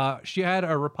 She had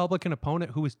a Republican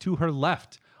opponent who was to her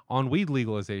left on weed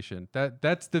legalization.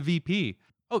 That's the VP.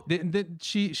 Oh,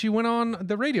 she went on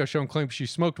the radio show and claimed she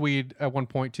smoked weed at one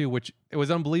point too, which it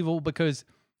was unbelievable because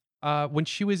when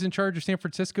she was in charge of San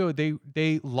Francisco,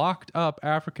 they locked up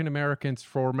African Americans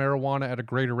for marijuana at a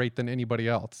greater rate than anybody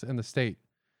else in the state.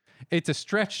 It's a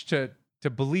stretch to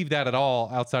believe that at all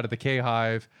outside of the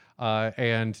K-Hive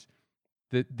and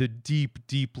the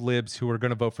deep libs who are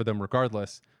going to vote for them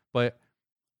regardless. But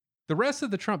the rest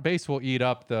of the Trump base will eat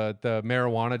up the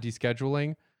marijuana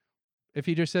descheduling. If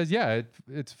he just says, yeah,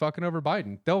 it's fucking over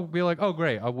Biden, they'll be like, oh,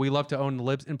 great. We love to own the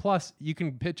libs. And plus, you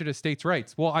can pitch it as states'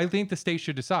 rights. Well, I think the state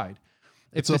should decide.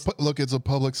 It's a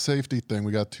public safety thing.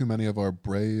 We got too many of our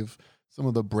some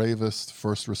of the bravest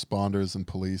first responders and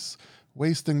police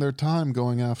wasting their time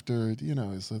going after,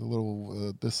 it's a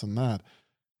little this and that.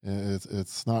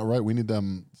 It's not right. We need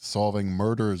them solving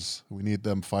murders. We need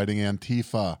them fighting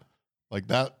Antifa. Like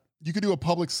that. You could do a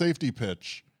public safety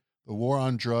pitch. The war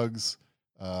on drugs.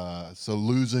 So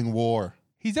losing war.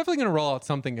 He's definitely going to roll out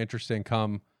something interesting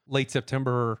come late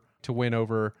September to win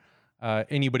over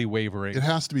anybody wavering. It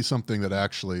has to be something that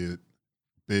actually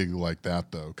big like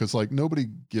that, though, because like nobody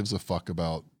gives a fuck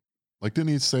about. Like, didn't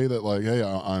he say that like, hey,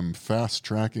 I'm fast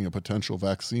tracking a potential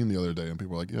vaccine the other day, and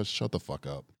people were like, yeah, shut the fuck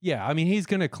up. Yeah, I mean, he's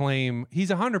going to claim he's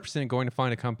 100% going to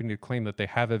find a company to claim that they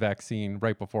have a vaccine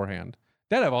right beforehand.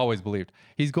 That I've always believed.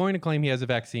 He's going to claim he has a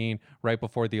vaccine right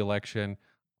before the election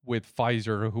with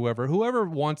Pfizer or whoever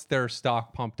wants their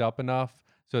stock pumped up enough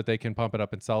so that they can pump it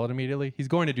up and sell it immediately. He's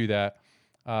going to do that.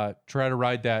 Try to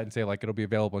ride that and say, like, it'll be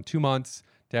available in 2 months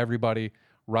to everybody.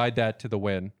 Ride that to the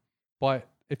win. But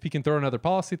if he can throw another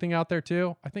policy thing out there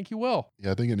too, I think he will.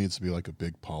 Yeah, I think it needs to be like a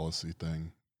big policy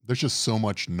thing. There's just so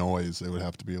much noise. It would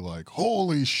have to be like,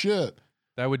 holy shit.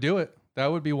 That would do it. That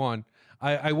would be one.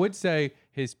 I would say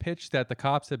his pitch that the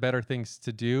cops have better things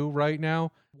to do right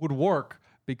now would work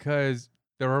because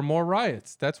there are more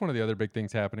riots. That's one of the other big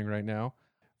things happening right now.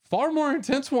 Far more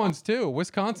intense ones too.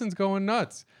 Wisconsin's going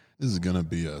nuts. This is going to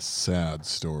be a sad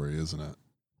story, isn't it?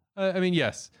 I mean,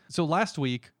 yes. So last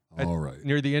week, All right.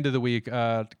 near the end of the week,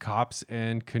 cops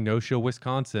in Kenosha,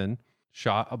 Wisconsin,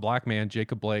 shot a black man,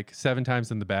 Jacob Blake, 7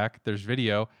 times in the back. There's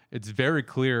video. It's very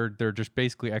clear they're just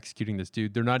basically executing this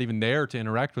dude. They're not even there to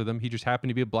interact with him. He just happened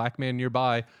to be a black man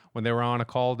nearby when they were on a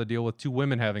call to deal with 2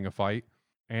 women having a fight.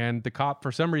 And the cop,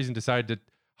 for some reason, decided to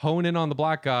hone in on the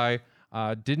black guy,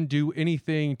 didn't do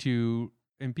anything to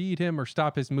impede him or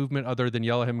stop his movement other than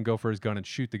yell at him and go for his gun and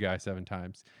shoot the guy 7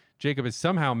 times. Jacob is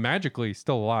somehow magically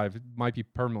still alive, might be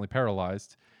permanently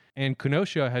paralyzed. And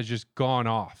Kenosha has just gone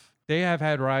off. They have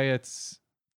had riots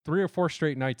 3 or 4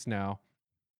 straight nights now.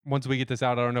 Once we get this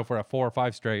out, I don't know if we're at 4 or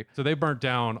 5 straight. So they burnt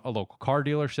down a local car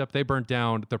dealership. They burnt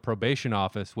down the probation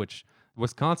office, which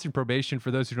Wisconsin probation,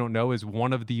 for those who don't know, is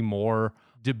one of the more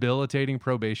debilitating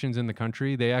probations in the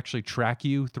country. They actually track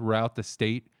you throughout the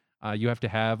state. You have to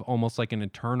have almost like an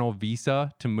internal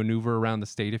visa to maneuver around the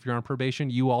state if you're on probation.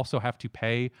 You also have to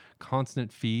pay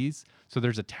constant fees. So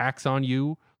there's a tax on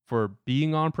you for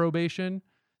being on probation.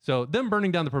 So them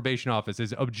burning down the probation office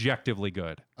is objectively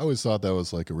good. I always thought that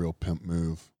was like a real pimp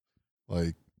move.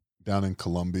 Like down in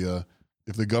Colombia,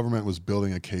 if the government was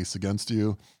building a case against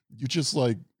you, you just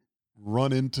like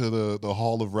run into the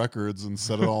Hall of Records and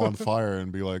set it all on fire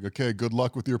and be like, okay, good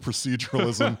luck with your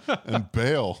proceduralism and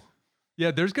bail. Yeah,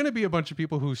 there's going to be a bunch of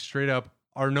people who straight up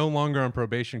are no longer on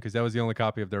probation because that was the only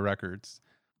copy of their records.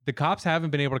 The cops haven't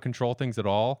been able to control things at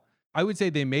all. I would say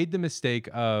they made the mistake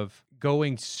of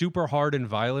going super hard and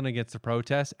violent against the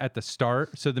protests at the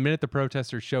start. So the minute the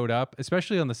protesters showed up,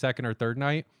 especially on the second or third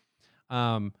night,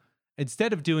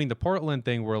 instead of doing the Portland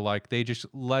thing where like they just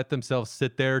let themselves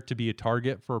sit there to be a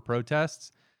target for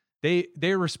protests,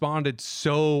 they responded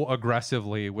so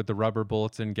aggressively with the rubber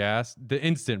bullets and gas the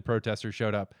instant protesters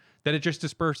showed up that it just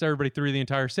dispersed everybody through the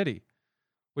entire city,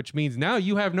 which means now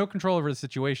you have no control over the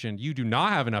situation. You do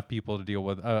not have enough people to deal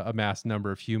with a mass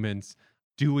number of humans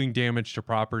doing damage to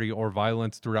property or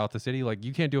violence throughout the city. Like,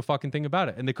 you can't do a fucking thing about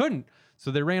it. And they couldn't.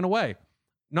 So they ran away.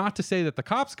 Not to say that the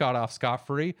cops got off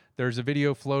scot-free. There's a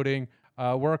video floating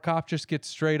where a cop just gets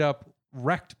straight up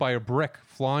wrecked by a brick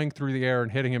flying through the air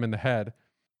and hitting him in the head.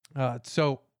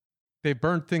 So they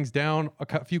burned things down.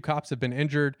 A few cops have been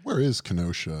injured. Where is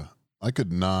Kenosha? I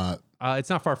could not. It's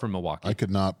not far from Milwaukee. I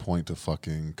could not point to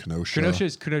fucking Kenosha.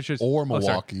 Kenosha's or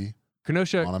Milwaukee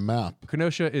Kenosha on a map.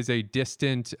 Kenosha is a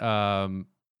distant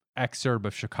exurb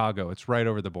of Chicago. It's right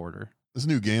over the border. This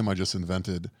new game I just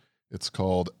invented, it's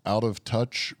called Out of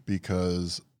Touch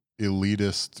because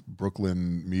elitist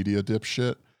Brooklyn media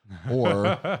dipshit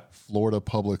or Florida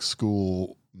public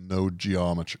school no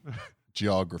geometry.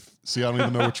 Geography. See, I don't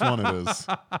even know which one it is.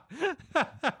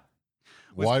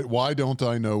 Why don't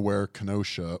I know where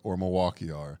Kenosha or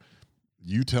Milwaukee are?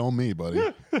 You tell me,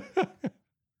 buddy.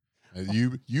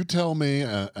 You tell me,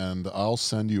 and I'll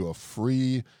send you a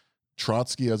free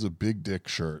Trotsky has a big dick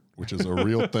shirt, which is a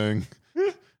real thing.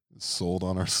 Sold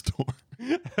on our store.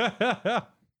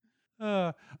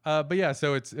 But yeah,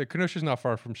 so Kenosha's not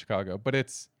far from Chicago,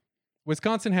 but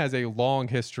Wisconsin has a long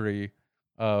history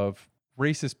of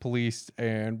racist police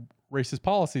and racist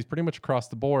policies pretty much across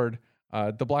the board.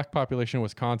 The black population in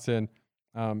Wisconsin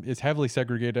is heavily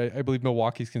segregated. I believe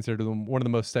Milwaukee is considered one of the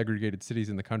most segregated cities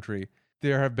in the country.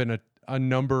 There have been a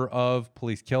number of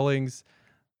police killings.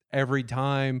 Every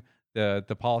time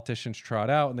the politicians trot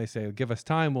out and they say, give us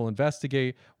time, we'll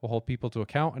investigate, we'll hold people to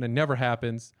account, and it never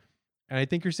happens. And I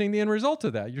think you're seeing the end result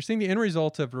of that. You're seeing the end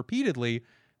result of repeatedly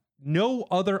no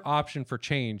other option for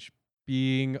change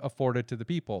being afforded to the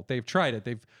people. They've tried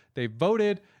it. They've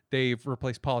voted. They've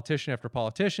replaced politician after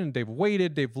politician. They've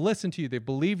waited. They've listened to you. They've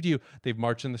believed you. They've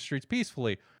marched in the streets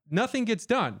peacefully. Nothing gets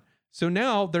done. So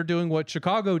now they're doing what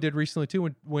Chicago did recently too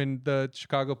when the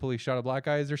Chicago police shot a black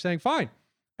guy. Is they're saying, fine,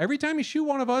 every time you shoot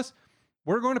one of us,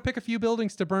 we're going to pick a few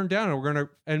buildings to burn down,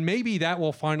 and maybe that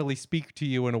will finally speak to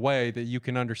you in a way that you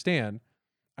can understand.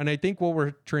 And I think what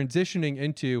we're transitioning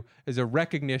into is a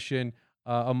recognition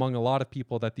among a lot of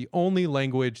people that the only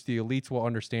language the elites will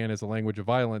understand is a language of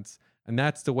violence. And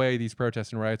that's the way these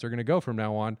protests and riots are going to go from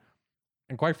now on.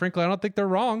 And quite frankly, I don't think they're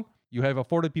wrong. You have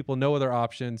afforded people no other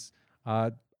options.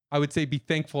 I would say be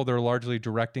thankful they're largely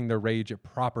directing their rage at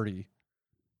property.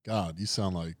 God, you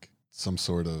sound like some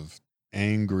sort of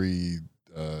angry,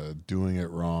 doing it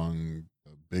wrong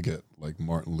bigot like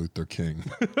Martin Luther King.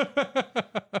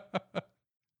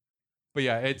 But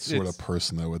yeah, it's sort of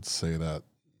person that would say that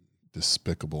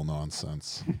despicable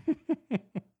nonsense. I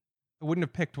wouldn't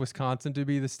have picked Wisconsin to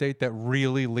be the state that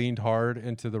really leaned hard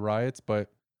into the riots, but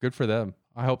good for them.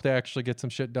 I hope they actually get some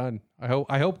shit done. I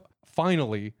hope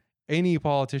finally any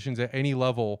politicians at any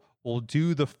level will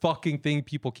do the fucking thing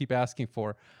people keep asking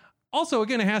for. Also,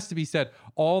 again, it has to be said,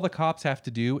 all the cops have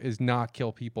to do is not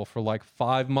kill people for like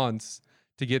 5 months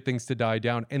to get things to die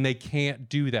down, and they can't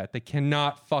do that. They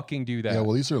cannot fucking do that. Yeah,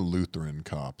 well, these are Lutheran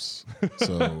cops.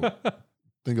 So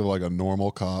think of like a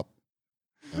normal cop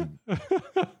and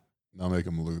now make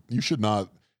them Lutheran. You should not,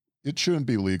 it shouldn't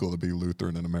be legal to be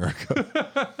Lutheran in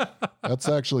America. That's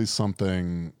actually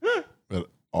something that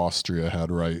Austria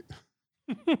had right.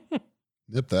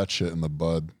 Nip that shit in the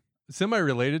bud.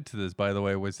 Semi-related to this, by the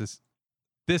way, was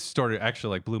this story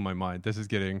actually like blew my mind. This is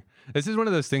one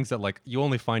of those things that like you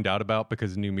only find out about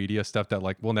because of new media stuff that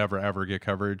like will never ever get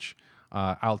coverage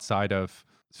outside of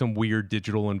some weird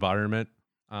digital environment.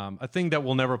 A thing that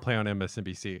will never play on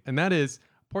MSNBC, and that is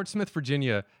Portsmouth,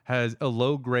 Virginia has a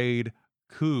low-grade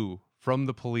coup from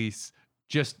the police,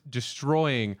 just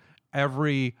destroying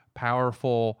every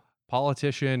powerful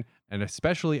politician and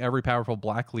especially every powerful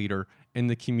black leader in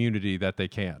the community that they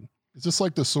can. Is this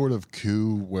like the sort of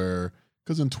coup where,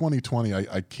 because in 2020,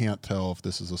 I can't tell if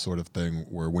this is a sort of thing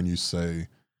where when you say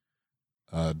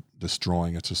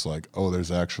destroying, it's just like, oh,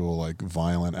 there's actual like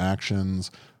violent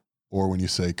actions, or when you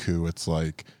say coup, it's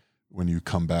like when you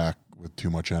come back with too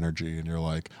much energy and you're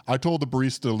like, I told the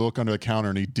barista to look under the counter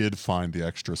and he did find the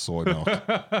extra soy milk.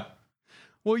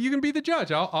 Well, you can be the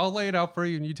judge. I'll lay it out for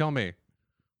you and you tell me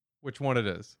which one it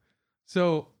is.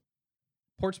 So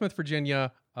Portsmouth,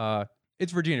 Virginia,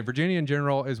 it's Virginia. Virginia in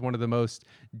general is one of the most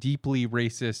deeply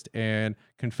racist and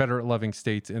Confederate-loving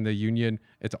states in the Union.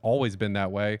 It's always been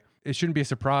that way. It shouldn't be a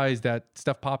surprise that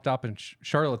stuff popped up in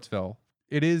Charlottesville.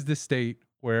 It is the state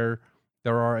where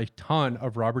there are a ton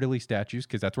of Robert E. Lee statues,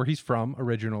 because that's where he's from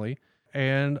originally,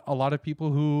 and a lot of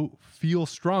people who feel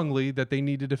strongly that they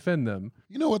need to defend them.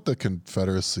 You know what the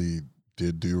Confederacy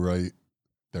did do right?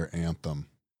 Their anthem.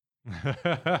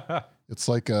 It's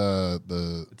like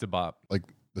it's a bop. Like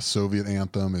the Soviet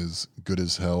anthem is good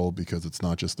as hell because it's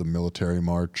not just a military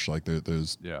march. Like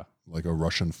there's like a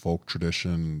Russian folk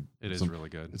tradition. It is really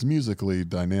good. It's musically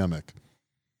dynamic.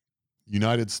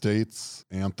 United States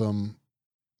anthem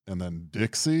and then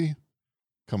Dixie.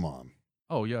 Come on.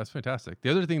 Oh yeah, it's fantastic. The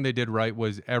other thing they did right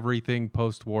was everything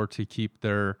post-war to keep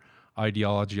their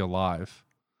ideology alive.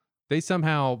 They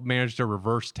somehow managed a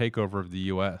reverse takeover of the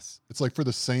U.S. It's like for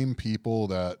the same people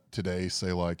that today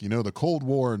say like, you know, the Cold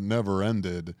War never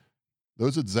ended.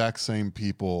 Those exact same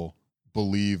people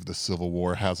believe the Civil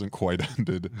War hasn't quite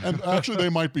ended. And actually they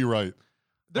might be right.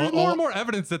 There's more and more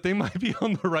evidence that they might be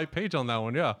on the right page on that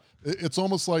one. Yeah. It's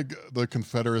almost like the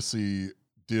Confederacy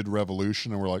did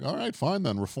revolution and we're like, all right, fine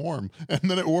then, reform. And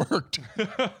then it worked.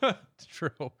 It's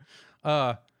true.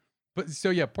 But so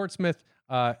yeah, Portsmouth,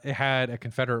 it had a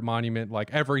Confederate monument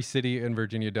like every city in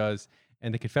Virginia does.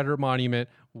 And the Confederate monument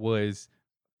was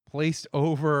placed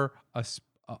over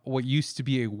what used to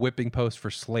be a whipping post for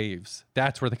slaves.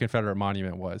 That's where the Confederate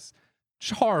monument was.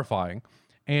 Just horrifying.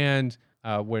 And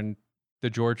when the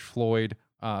George Floyd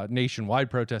nationwide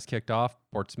protest kicked off,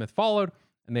 Portsmouth followed,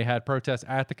 and they had protests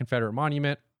at the Confederate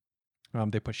monument.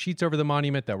 They put sheets over the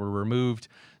monument that were removed.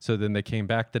 So then they came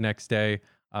back the next day,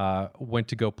 went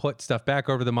to go put stuff back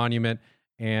over the monument,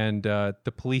 and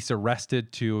the police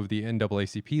arrested 2 of the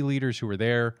NAACP leaders who were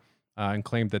there and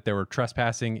claimed that they were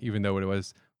trespassing, even though it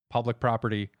was public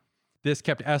property. This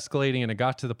kept escalating, and it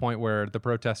got to the point where the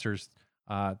protesters,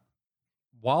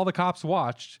 while the cops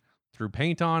watched, threw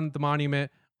paint on the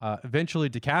monument, eventually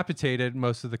decapitated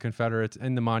most of the Confederates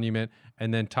in the monument,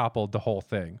 and then toppled the whole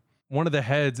thing. One of the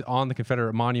heads on the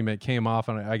Confederate monument came off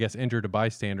and I guess injured a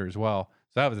bystander as well.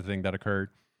 So that was the thing that occurred.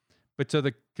 But so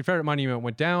the Confederate monument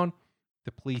went down.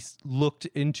 The police looked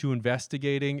into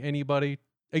investigating anybody.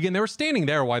 Again, they were standing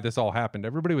there while this all happened.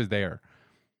 Everybody was there.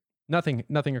 Nothing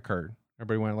occurred.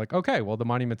 Everybody went like, okay, well, the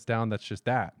monument's down. That's just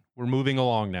that. We're moving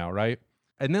along now, right?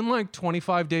 And then like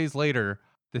 25 days later,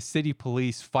 the city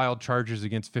police filed charges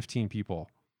against 15 people.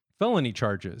 Felony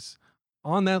charges.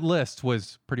 On that list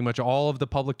was pretty much all of the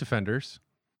public defenders,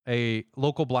 a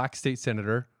local black state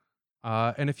senator,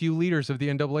 and a few leaders of the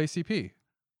NAACP.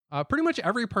 Pretty much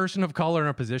every person of color in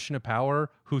a position of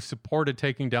power who supported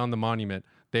taking down the monument,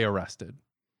 they arrested.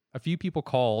 A few people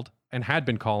called and had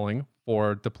been calling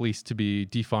for the police to be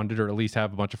defunded or at least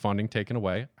have a bunch of funding taken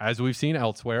away, as we've seen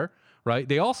elsewhere, right?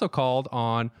 They also called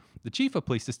on the chief of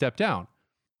police to step down.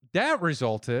 That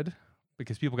resulted,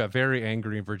 because people got very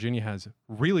angry and Virginia has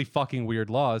really fucking weird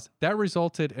laws, that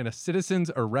resulted in a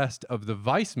citizen's arrest of the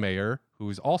vice mayor, who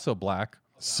is also black.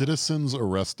 Citizens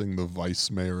arresting the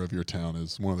vice mayor of your town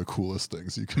is one of the coolest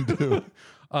things you can do.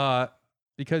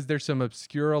 Because there's some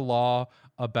obscure law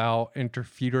about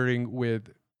interfering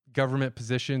with government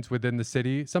positions within the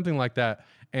city, something like that.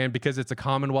 And because it's a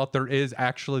commonwealth, there is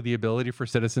actually the ability for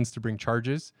citizens to bring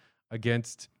charges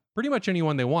against pretty much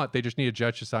anyone they want. They just need a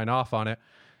judge to sign off on it.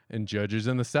 And judges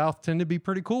in the South tend to be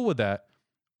pretty cool with that.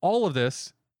 All of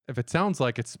this, if it sounds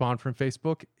like it's spawned from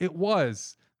Facebook, it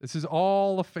was. This is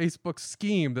all a Facebook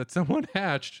scheme that someone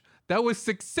hatched that was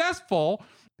successful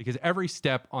because every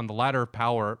step on the ladder of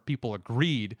power, people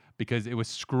agreed because it was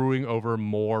screwing over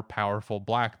more powerful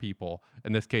black people,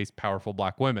 in this case, powerful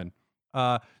black women.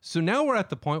 So now we're at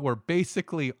the point where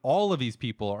basically all of these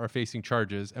people are facing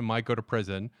charges and might go to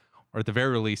prison, or at the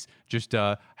very least, just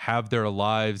have their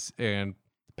lives and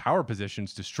power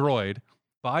positions destroyed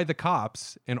by the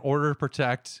cops in order to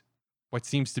protect what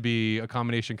seems to be a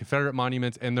combination of Confederate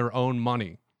monuments and their own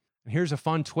money. And here's a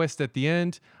fun twist at the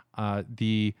end.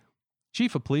 The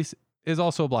chief of police is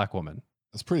also a black woman.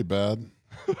 That's pretty bad.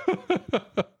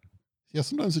 Yeah,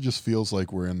 sometimes it just feels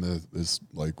like we're in this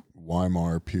like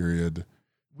Weimar period.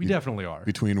 We definitely are.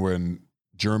 Between when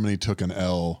Germany took an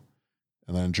L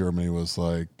and then Germany was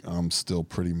like, I'm still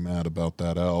pretty mad about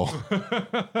that L.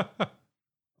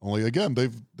 Only again,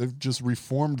 they've just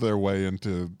reformed their way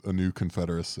into a new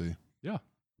Confederacy. Yeah.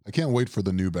 I can't wait for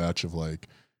the new batch of like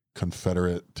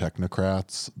Confederate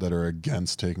technocrats that are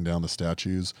against taking down the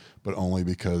statues, but only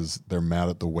because they're mad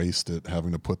at the waste at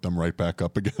having to put them right back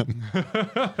up again.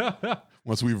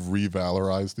 Once we've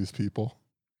revalorized these people.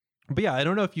 But yeah, I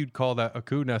don't know if you'd call that a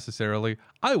coup necessarily.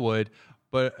 I would,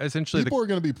 but essentially people are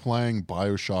going to be playing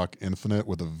BioShock Infinite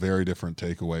with a very different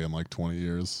takeaway in like 20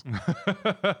 years.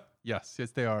 Yes,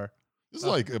 they are. This is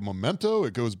like a Memento.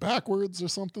 It goes backwards or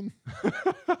something.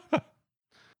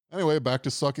 Anyway, back to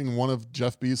sucking one of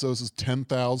Jeff Bezos'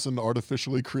 10,000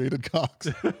 artificially created cocks.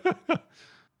 But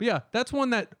yeah, that's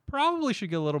one that probably should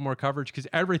get a little more coverage because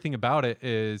everything about it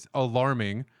is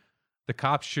alarming. The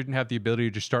cops shouldn't have the ability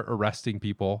to just start arresting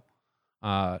people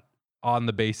on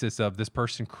the basis of this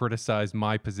person criticized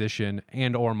my position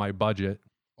and or my budget.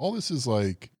 All this is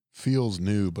like feels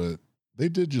new, but they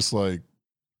did just like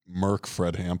murk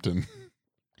Fred Hampton.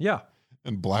 Yeah.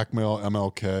 And blackmail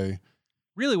MLK.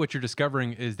 Really what you're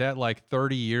discovering is that like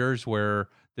 30 years where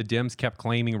the Dems kept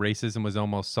claiming racism was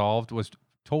almost solved was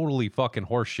totally fucking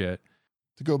horseshit.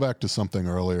 To go back to something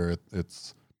earlier,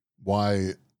 it's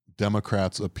why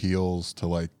Democrats appeals to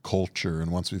like culture.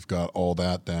 And once we've got all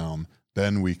that down,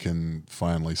 then we can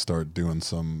finally start doing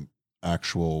some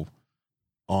actual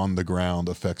on the ground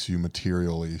affects you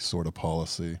materially sort of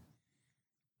policy.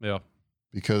 Yeah.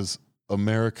 Because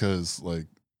America is like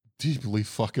deeply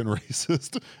fucking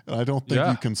racist. And I don't think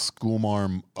you can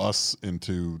schoolmarm us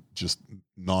into just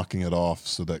knocking it off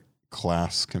so that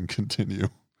class can continue.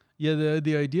 Yeah,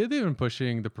 the idea they've been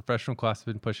pushing, the professional class have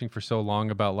been pushing for so long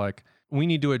about like, we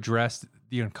need to address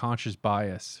the unconscious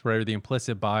bias, right? Or the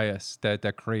implicit bias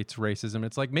that creates racism.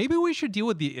 It's like, maybe we should deal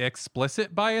with the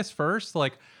explicit bias first.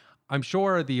 Like, I'm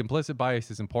sure the implicit bias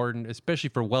is important, especially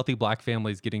for wealthy black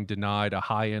families getting denied a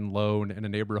high-end loan in a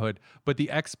neighborhood. But the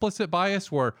explicit bias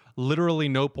where literally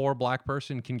no poor black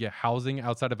person can get housing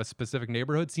outside of a specific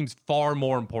neighborhood seems far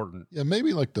more important. Yeah,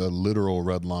 maybe like the literal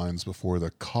red lines before the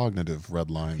cognitive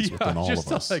red lines within all of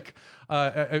us. Like,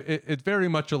 it's very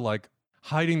much a like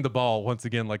hiding the ball once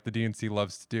again, like the DNC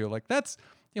loves to do. Like that's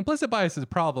implicit bias is a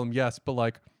problem, yes, but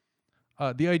like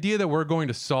the idea that we're going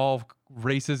to solve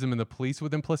racism in the police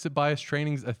with implicit bias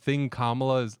training is a thing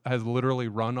Kamala has literally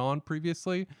run on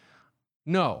previously.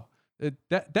 No,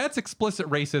 that's explicit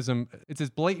racism. It's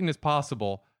as blatant as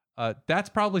possible. That's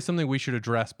probably something we should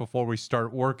address before we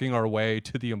start working our way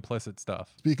to the implicit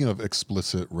stuff. Speaking of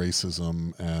explicit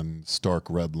racism and stark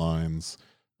red lines,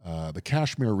 the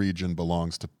Kashmir region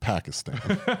belongs to Pakistan.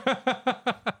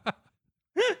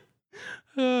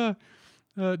 No,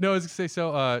 I was going to say,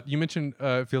 so you mentioned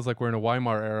it feels like we're in a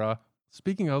Weimar era.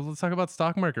 Speaking of, let's talk about the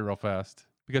stock market real fast.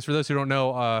 Because for those who don't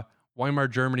know, Weimar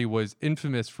Germany was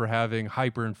infamous for having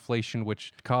hyperinflation,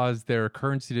 which caused their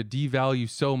currency to devalue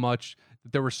so much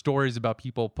that there were stories about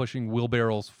people pushing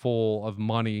wheelbarrows full of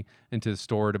money into the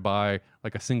store to buy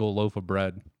like a single loaf of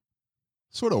bread.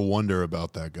 Sort of wonder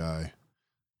about that guy.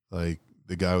 Like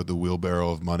the guy with the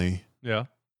wheelbarrow of money. Yeah.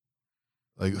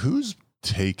 Like who's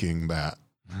taking that?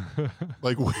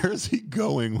 Like, where's he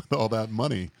going with all that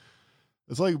money?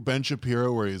 It's like Ben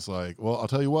Shapiro, where he's like, well, I'll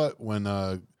tell you what, when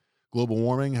global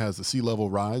warming has the sea level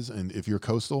rise, and if you're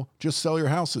coastal, just sell your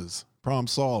houses. Problem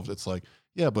solved. It's like,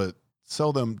 yeah, but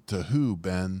sell them to who,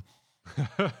 Ben?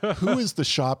 Who is the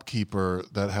shopkeeper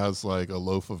that has like a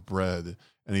loaf of bread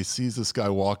and he sees this guy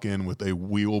walk in with a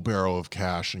wheelbarrow of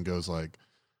cash and goes like,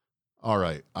 all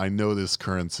right, I know this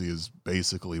currency is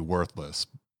basically worthless,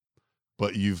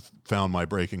 but you've found my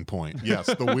breaking point. Yes,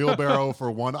 the wheelbarrow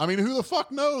for one. I mean, who the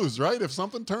fuck knows, right? If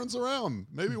something turns around,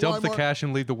 maybe dump the cash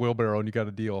and leave the wheelbarrow and you got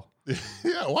a deal.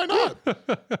 Yeah, why not?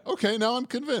 Okay, now I'm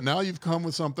convinced. Now you've come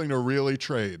with something to really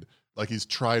trade. Like he's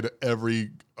tried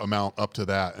every amount up to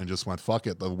that and just went, fuck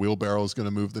it, the wheelbarrow is going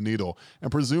to move the needle. And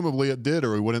presumably it did,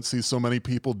 or we wouldn't see so many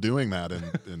people doing that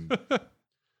in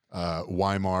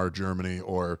Weimar, Germany,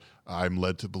 or I'm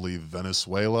led to believe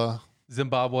Venezuela.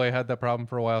 Zimbabwe had that problem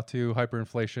for a while too,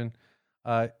 hyperinflation.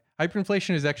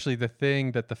 Hyperinflation is actually the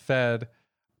thing that the Fed,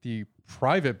 the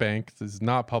private bank, this is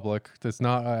not public, that's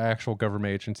not an actual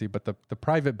government agency, but the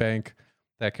private bank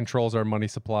that controls our money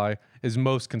supply is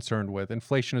most concerned with.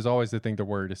 Inflation is always the thing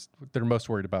they're most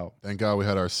worried about. Thank God we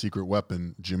had our secret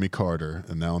weapon, Jimmy Carter,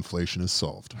 and now inflation is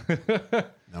solved. Now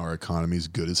our economy is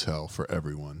good as hell for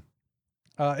everyone.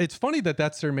 It's funny that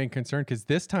that's their main concern, because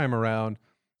this time around,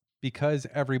 because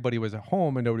everybody was at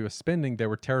home and nobody was spending, they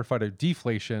were terrified of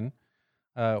deflation,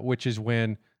 which is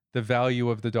when the value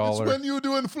of the dollar... It's when you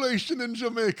do inflation in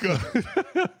Jamaica.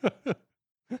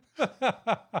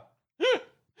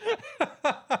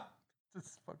 This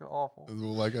is fucking awful.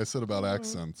 Like I said about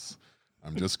accents,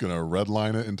 I'm just going to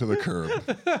redline it into the curb.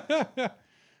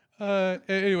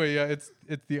 Anyway, yeah, it's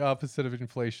the opposite of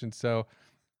inflation. So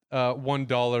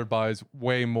 $1 buys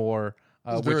way more.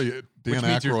 It's very Dan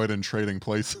Aykroyd in Trading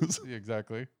Places.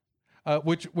 Exactly.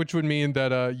 Which would mean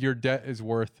that your debt is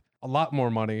worth a lot more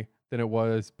money than it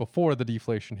was before the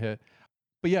deflation hit.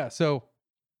 But yeah, so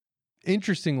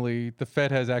interestingly, the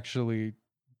Fed has actually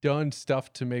done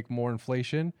stuff to make more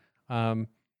inflation. I'm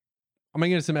gonna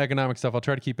get into some economic stuff. I'll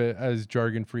try to keep it as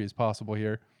jargon free as possible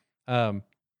here, and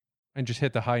just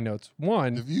hit the high notes.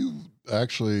 One, if you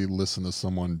actually listen to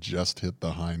someone just hit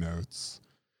the high notes,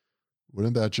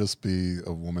 wouldn't that just be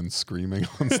a woman screaming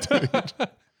on stage?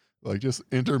 Like just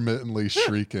intermittently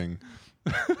shrieking.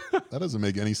 That doesn't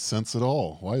make any sense at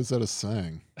all. Why is that a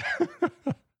saying?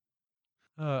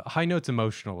 High notes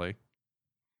emotionally.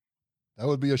 That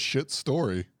would be a shit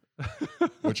story.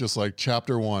 Which is like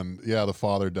chapter 1. Yeah, the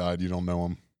father died. You don't know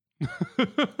him. You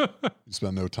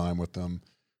spend no time with them.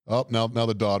 Oh, now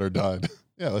the daughter died.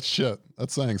 Yeah, that's shit.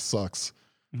 That saying sucks.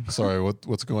 Sorry,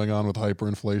 what's going on with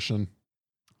hyperinflation?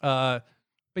 But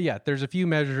yeah, there's a few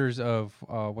measures of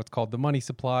what's called the money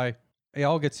supply. It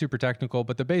all gets super technical,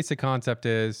 but the basic concept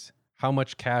is how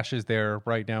much cash is there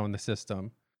right now in the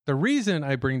system. The reason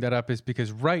I bring that up is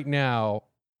because right now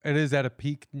it is at a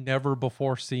peak never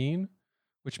before seen,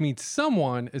 which means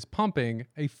someone is pumping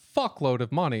a fuckload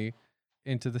of money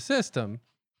into the system.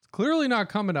 It's clearly not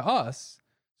coming to us,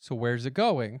 so where's it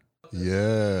going?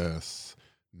 Yes.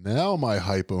 Now my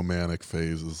hypomanic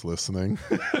phase is listening.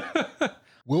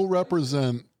 We'll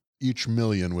represent each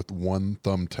million with one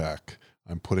thumbtack.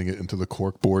 I'm putting it into the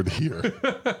corkboard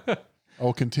here.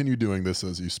 I'll continue doing this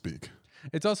as you speak.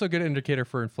 It's also a good indicator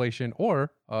for inflation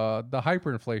or the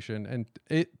hyperinflation, and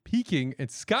it peaking and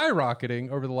skyrocketing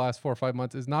over the last 4 or 5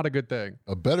 months is not a good thing.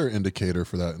 A better indicator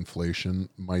for that inflation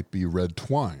might be red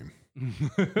twine,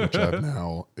 which I've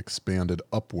now expanded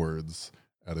upwards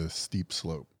at a steep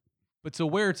slope. But so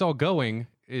where it's all going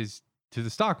is to the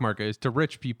stock market, is to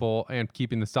rich people and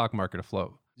keeping the stock market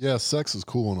afloat. Yeah, sex is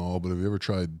cool and all, but have you ever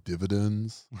tried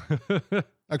dividends?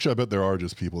 Actually, I bet there are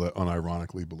just people that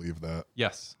unironically believe that.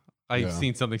 Yes. I've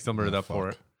seen something similar to that for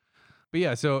it. But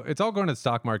yeah, so it's all going to the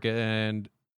stock market, and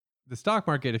the stock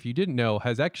market, if you didn't know,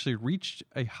 has actually reached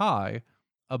a high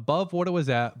above what it was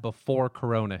at before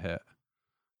Corona hit.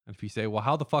 And if you say, well,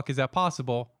 how the fuck is that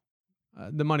possible?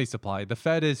 The money supply. The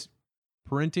Fed is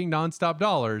printing nonstop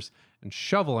dollars and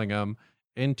shoveling them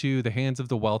into the hands of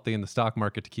the wealthy in the stock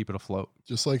market to keep it afloat.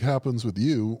 Just like happens with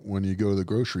you when you go to the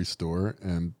grocery store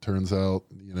and turns out,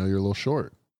 you're a little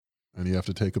short. And you have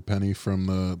to take a penny from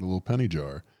the little penny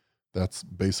jar. That's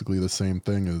basically the same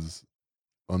thing as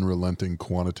unrelenting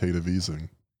quantitative easing.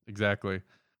 Exactly.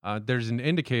 There's an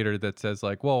indicator that says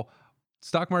like, well,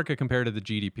 stock market compared to the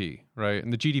GDP, right?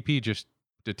 And the GDP just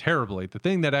did terribly. The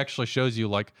thing that actually shows you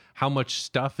like how much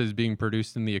stuff is being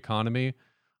produced in the economy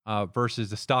versus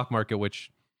the stock market, which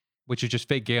is just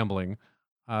fake gambling.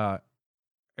 And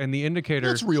the indicator...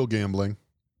 That's real gambling.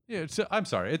 Yeah, I'm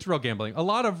sorry, it's real gambling. A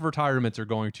lot of retirements are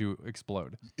going to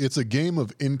explode. It's a game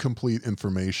of incomplete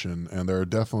information, and there are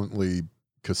definitely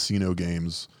casino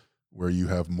games where you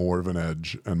have more of an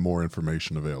edge and more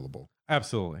information available.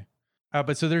 Absolutely.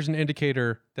 But so there's an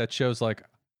indicator that shows like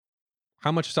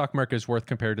how much stock market is worth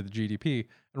compared to the GDP.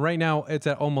 And right now it's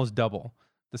at almost double.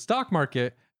 The stock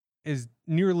market is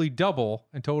nearly double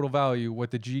in total value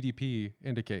what the GDP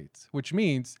indicates, which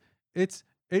means it's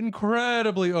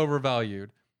incredibly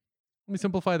overvalued. Let me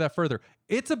simplify that further.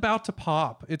 It's about to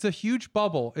pop. It's a huge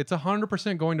bubble. It's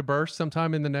 100% going to burst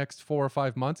sometime in the next 4 or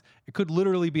 5 months. It could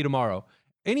literally be tomorrow.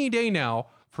 Any day now,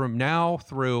 from now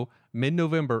through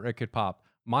mid-November, it could pop.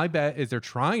 My bet is they're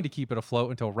trying to keep it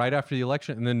afloat until right after the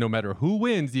election. And then no matter who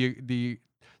wins, the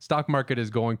stock market is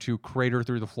going to crater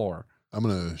through the floor. I'm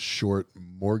going to short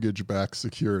mortgage-backed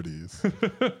securities.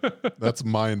 That's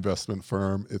my investment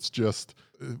firm. It's just,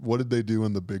 what did they do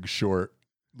in The Big Short?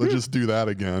 Let's just do that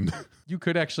again. You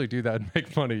could actually do that and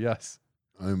make money, yes.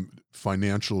 I'm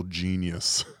financial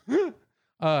genius.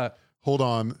 Hold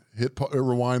on.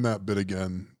 Rewind that bit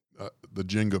again. The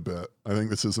Jenga bit. I think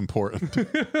this is important.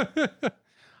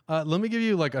 Let me give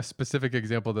you like a specific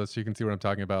example of this so you can see what I'm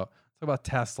talking about. Talk about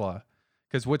Tesla.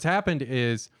 Because what's happened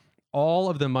is all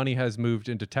of the money has moved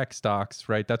into tech stocks,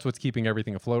 right? That's what's keeping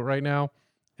everything afloat right now.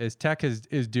 Is tech is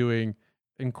doing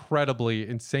incredibly,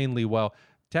 insanely well.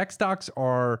 Tech stocks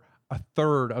are a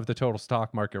third of the total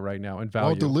stock market right now in value.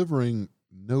 While delivering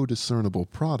no discernible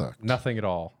product. Nothing at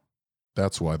all.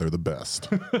 That's why they're the best.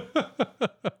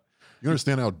 You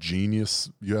understand how genius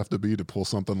you have to be to pull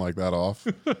something like that off?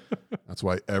 That's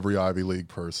why every Ivy League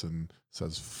person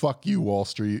says, fuck you, Wall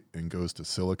Street, and goes to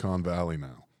Silicon Valley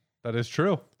now. That is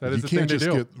true. That is the thing You can't to just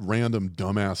do. get random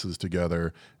dumbasses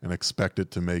together and expect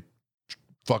it to make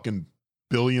fucking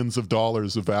billions of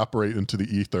dollars evaporate into the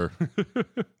ether.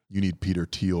 You need Peter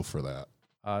Thiel for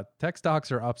that. Tech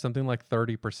stocks are up something like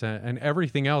 30%, and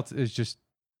everything else is just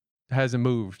hasn't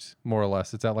moved, more or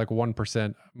less. It's at like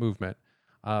 1% movement,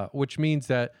 which means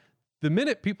that the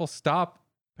minute people stop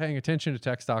paying attention to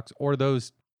tech stocks or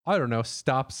those, I don't know,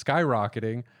 stop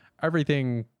skyrocketing,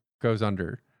 everything goes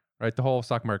under, right? The whole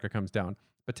stock market comes down.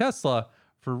 But Tesla,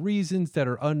 for reasons that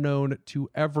are unknown to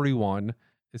everyone,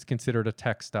 is considered a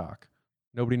tech stock.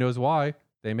 Nobody knows why.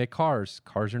 They make cars.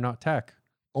 Cars are not tech.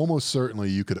 Almost certainly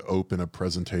you could open a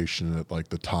presentation at like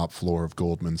the top floor of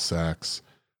Goldman Sachs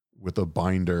with a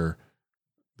binder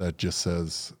that just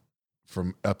says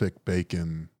from Epic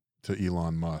Bacon to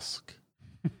Elon Musk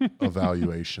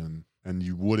evaluation, and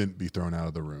you wouldn't be thrown out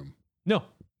of the room. No.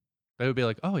 They would be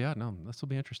like, oh yeah, no, this will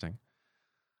be interesting.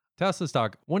 Tesla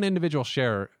stock, one individual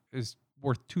share is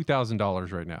worth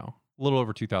 $2,000 right now. A little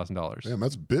over $2,000. Damn,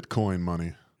 that's Bitcoin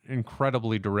money.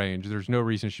 Incredibly deranged. There's no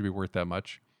reason it should be worth that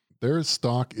much. Their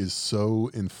stock is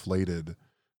so inflated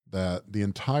that the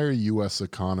entire U.S.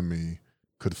 economy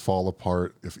could fall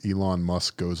apart if Elon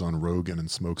Musk goes on Rogan and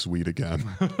smokes weed again.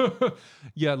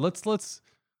 Yeah, let's.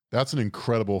 That's an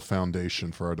incredible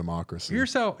foundation for our democracy.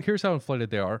 Here's how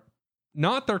inflated they are.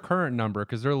 Not their current number,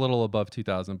 because they're a little above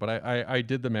 2,000. But I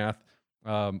did the math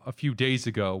a few days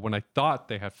ago when I thought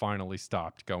they had finally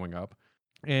stopped going up,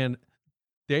 and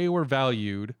they were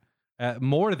valued at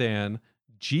more than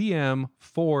GM,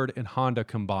 Ford, and Honda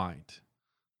combined.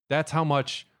 That's how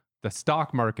much the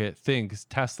stock market thinks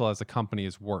Tesla as a company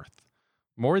is worth.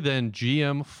 More than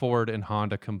GM, Ford, and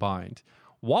Honda combined.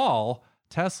 While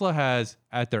Tesla has,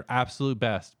 at their absolute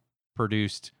best,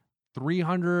 produced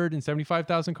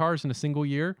 375,000 cars in a single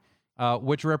year,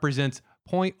 which represents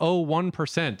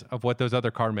 0.01% of what those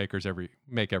other car makers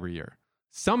make every year.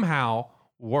 Somehow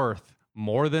worth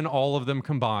more than all of them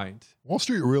combined. Wall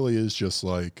Street really is just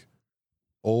like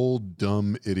old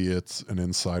dumb idiots and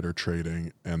insider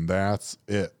trading, and that's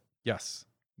it. Yes.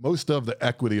 Most of the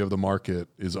equity of the market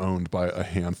is owned by a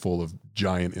handful of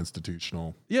giant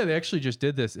institutional. Yeah, they actually just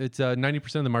did this. It's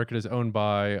 90% of the market is owned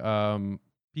by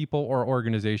people or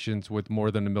organizations with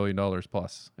more than $1 million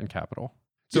plus in capital.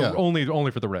 So Yeah.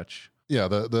 only for the rich. Yeah,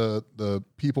 the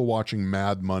people watching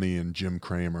Mad Money and Jim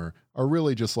Cramer are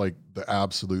really just like the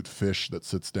absolute fish that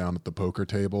sits down at the poker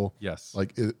table. Yes.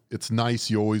 Like it's nice,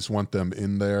 you always want them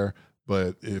in there,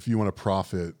 but if you want to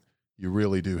profit, you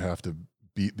really do have to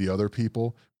beat the other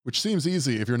people, which seems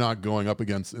easy if you're not going up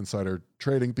against insider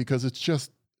trading, because it's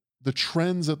just the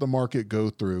trends that the market go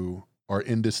through are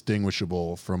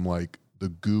indistinguishable from like the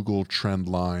Google trend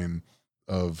line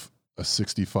of a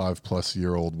 65 plus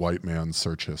year old white man's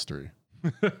search history.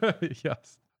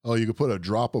 Yes. Oh, you could put a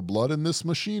drop of blood in this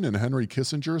machine, and Henry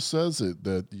Kissinger says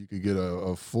that you could get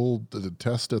a full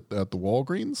test at the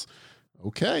Walgreens.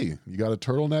 Okay, you got a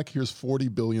turtleneck. Here's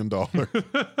 $40 billion.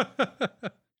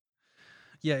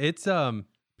 Yeah, it's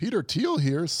Peter Thiel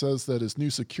here says that his new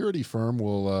security firm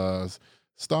will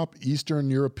stop Eastern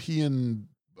European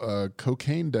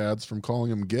cocaine dads from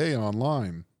calling him gay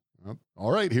online. Well,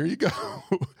 all right, here you go.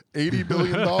 $80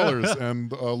 billion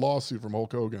and a lawsuit from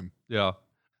Hulk Hogan. Yeah.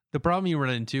 The problem you run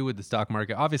into with the stock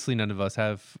market, obviously none of us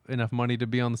have enough money to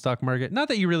be on the stock market. Not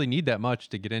that you really need that much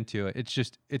to get into it.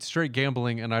 It's straight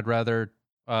gambling, and I'd rather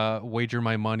wager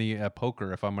my money at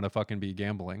poker if I'm going to fucking be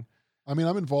gambling. I mean,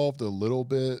 I'm involved a little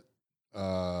bit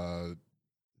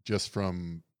just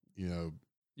from, Your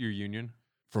union?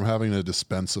 from having to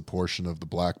dispense a portion of the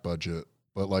black budget.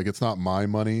 But like, it's not my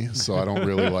money, so I don't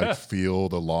really like feel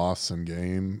the loss and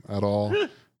gain at all.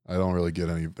 I don't really get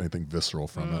anything visceral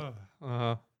from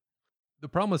it. The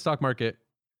problem with stock market,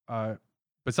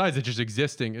 besides it just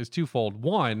existing, is twofold.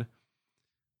 One,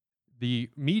 the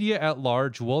media at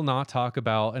large will not talk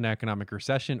about an economic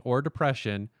recession or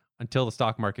depression until the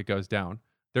stock market goes down.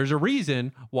 There's a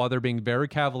reason why they're being very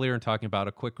cavalier and talking about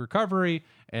a quick recovery.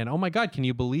 And oh my God, can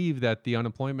you believe that the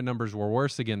unemployment numbers were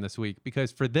worse again this week?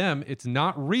 Because for them, it's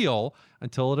not real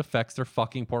until it affects their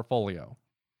fucking portfolio.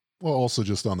 Well, also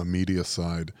just on the media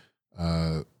side,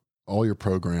 all your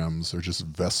programs are just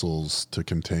vessels to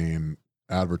contain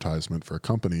advertisement for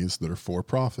companies that are for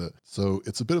profit. So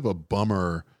it's a bit of a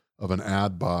bummer of an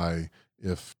ad buy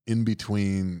if in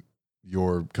between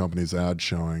your company's ad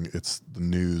showing, it's the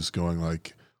news going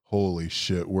like, holy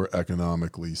shit, we're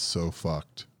economically so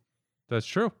fucked. That's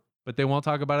true. But they won't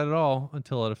talk about it at all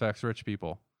until it affects rich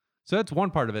people. So that's one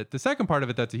part of it. The second part of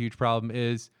it that's a huge problem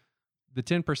is the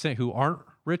 10% who aren't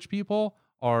rich people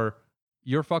are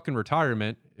your fucking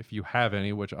retirement, if you have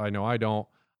any, which I know I don't,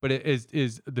 but it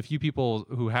is the few people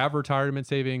who have retirement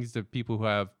savings, the people who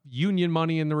have union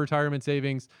money in the retirement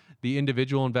savings, the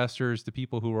individual investors, the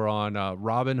people who are on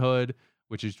Robinhood,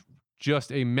 which is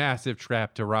just a massive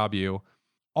trap to rob you.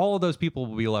 All of those people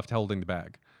will be left holding the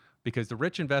bag because the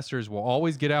rich investors will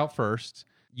always get out first.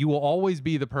 You will always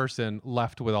be the person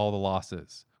left with all the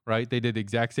losses, right? They did the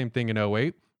exact same thing in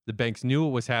 2008. The banks knew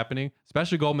what was happening,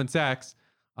 especially Goldman Sachs.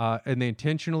 And they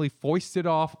intentionally foisted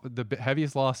off the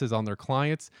heaviest losses on their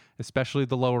clients, especially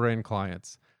the lower end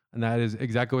clients. And that is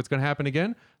exactly what's going to happen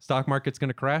again. Stock market's going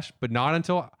to crash, but not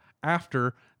until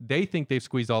after they think they've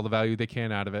squeezed all the value they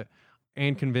can out of it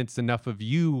and convinced enough of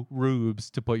you rubes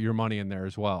to put your money in there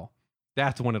as well.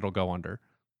 That's when it'll go under.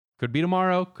 Could be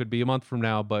tomorrow, could be a month from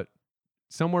now, but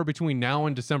somewhere between now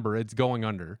and December, it's going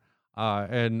under.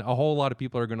 And a whole lot of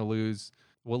people are going to lose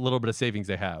what little bit of savings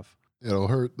they have. It'll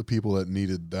hurt the people that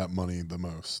needed that money the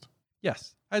most.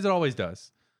 Yes, as it always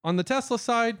does. On the Tesla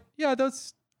side, yeah,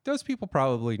 those people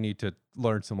probably need to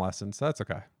learn some lessons. So that's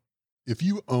okay. If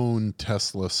you own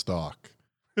Tesla stock,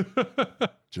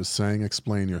 just saying,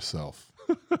 explain yourself.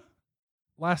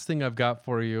 Last thing I've got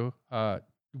for you.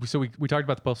 So we talked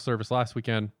about the Postal Service last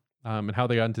weekend and how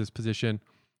they got into this position.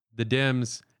 The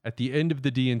Dems at the end of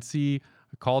the DNC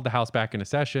called the House back into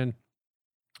session.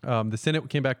 The Senate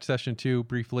came back to session too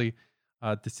briefly.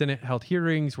 The Senate held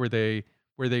hearings where they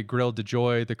grilled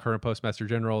DeJoy, the current Postmaster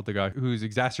General, the guy who's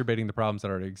exacerbating the problems that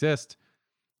already exist.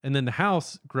 And then the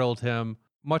House grilled him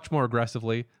much more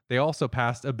aggressively. They also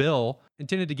passed a bill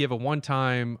intended to give a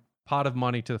one-time pot of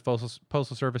money to the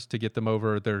Postal Service to get them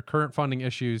over their current funding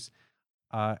issues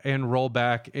and roll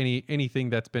back anything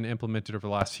that's been implemented over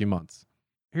the last few months.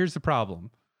 Here's the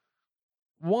problem.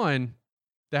 One,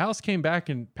 the House came back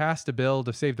and passed a bill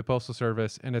to save the Postal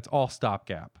Service, and it's all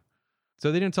stopgap.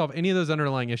 So they didn't solve any of those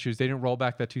underlying issues. They didn't roll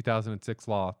back that 2006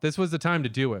 law. This was the time to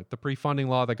do it. The pre-funding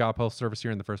law that got Postal Service here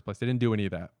in the first place. They didn't do any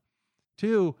of that.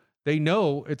 Two, they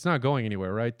know it's not going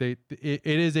anywhere, right? It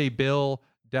is a bill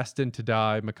destined to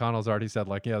die. McConnell's already said,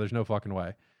 like, yeah, there's no fucking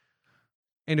way.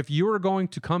 And if you are going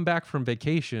to come back from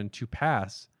vacation to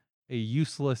pass a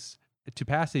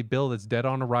bill that's dead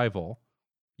on arrival,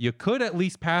 you could at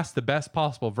least pass the best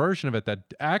possible version of it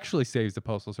that actually saves the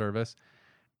Postal Service.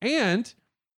 And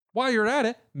while you're at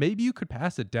it, maybe you could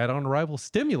pass a dead on arrival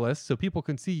stimulus so people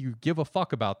can see you give a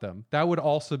fuck about them. That would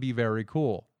also be very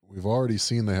cool. We've already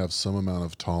seen they have some amount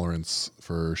of tolerance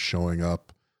for showing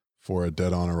up for a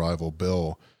dead on arrival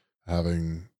bill,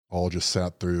 having all just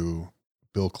sat through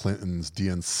Bill Clinton's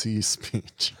DNC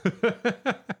speech.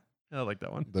 I like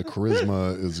that one. The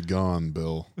charisma is gone,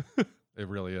 Bill. It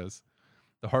really is.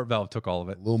 The heart valve took all of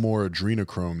it. A little more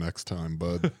adrenochrome next time,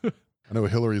 bud. I know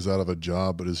Hillary's out of a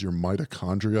job, but is your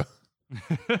mitochondria?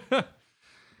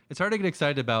 It's hard to get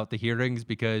excited about the hearings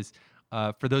because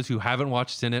for those who haven't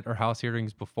watched Senate or House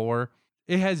hearings before,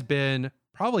 it has been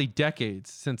probably decades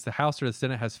since the House or the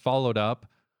Senate has followed up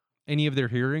any of their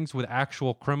hearings with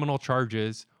actual criminal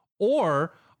charges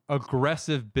or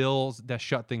aggressive bills that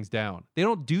shut things down. They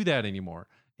don't do that anymore.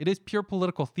 It is pure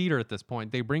political theater at this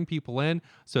point. They bring people in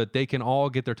so that they can all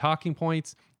get their talking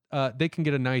points. They can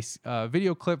get a nice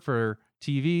video clip for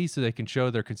TV so they can show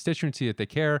their constituency that they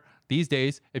care. These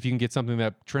days, if you can get something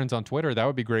that trends on Twitter, that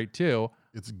would be great too.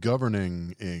 It's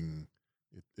governing.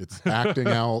 It's acting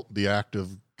out the act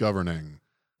of governing.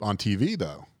 On TV,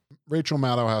 though, Rachel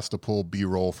Maddow has to pull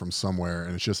B-roll from somewhere,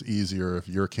 and it's just easier if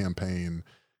your campaign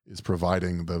is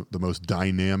providing the most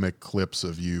dynamic clips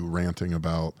of you ranting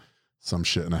about some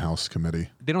shit in a House committee.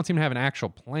 They don't seem to have an actual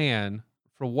plan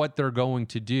for what they're going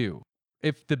to do.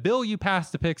 If the bill you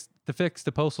passed to fix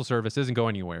the Postal Service isn't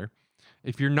going anywhere,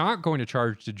 if you're not going to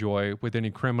charge DeJoy with any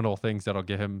criminal things that'll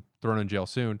get him thrown in jail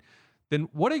soon, then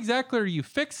what exactly are you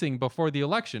fixing before the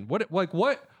election? What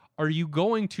are you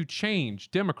going to change,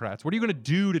 Democrats? What are you going to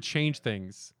do to change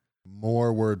things?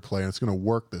 More wordplay, and it's going to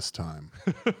work this time,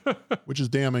 which is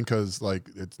damning because like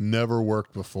it's never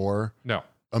worked before. No.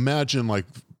 Imagine like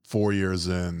 4 years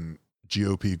in,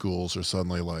 GOP ghouls are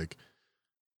suddenly like,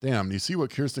 damn, do you see what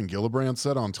Kirsten Gillibrand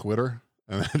said on Twitter?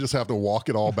 And they just have to walk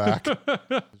it all back.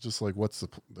 It's just like,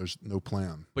 there's no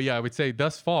plan. But yeah, I would say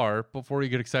thus far, before you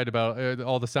get excited about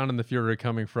all the sound and the fury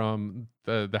coming from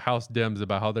the House Dems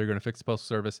about how they're going to fix the Postal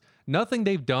Service, nothing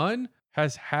they've done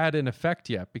has had an effect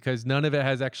yet because none of it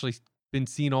has actually been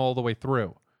seen all the way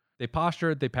through. They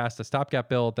postured, they passed a stopgap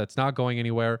bill that's not going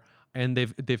anywhere, and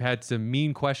they've had some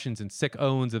mean questions and sick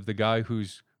owns of the guy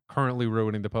who's currently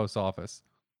ruining the post office.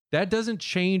 That doesn't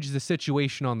change the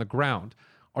situation on the ground.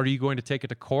 Are you going to take it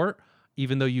to court,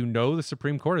 even though you know the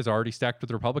Supreme Court is already stacked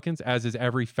with Republicans, as is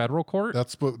every federal court?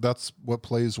 That's what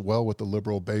plays well with the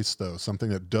liberal base, though. Something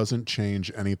that doesn't change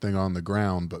anything on the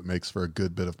ground, but makes for a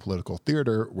good bit of political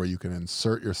theater where you can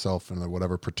insert yourself into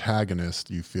whatever protagonist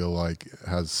you feel like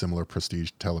has similar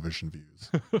prestige television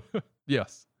views.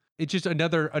 Yes. It's just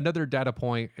another data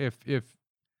point. If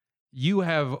you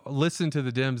have listened to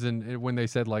the Dems and when they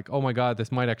said like, oh my God,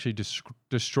 this might actually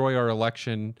destroy our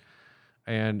election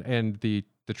and the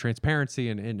transparency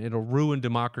and it'll ruin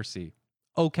democracy.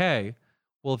 Okay,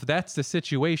 well, if that's the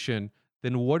situation,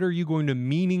 then what are you going to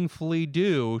meaningfully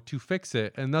do to fix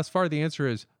it? And thus far, the answer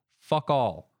is fuck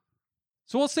all.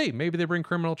 So we'll see. Maybe they bring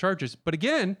criminal charges. But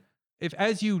again, if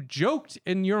as you joked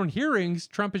in your own hearings,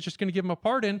 Trump is just going to give him a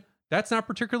pardon, that's not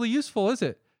particularly useful, is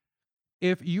it?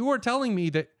 If you are telling me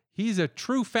that he's a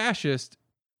true fascist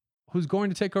who's going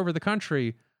to take over the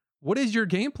country, what is your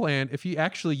game plan if he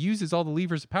actually uses all the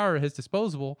levers of power at his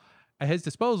disposal?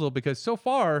 Because so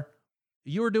far,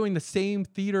 you're doing the same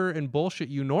theater and bullshit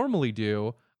you normally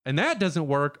do, and that doesn't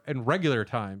work in regular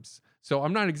times. So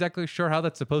I'm not exactly sure how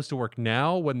that's supposed to work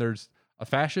now when there's a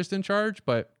fascist in charge,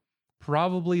 but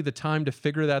probably the time to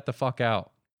figure that the fuck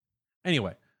out.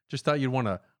 Anyway, just thought you'd want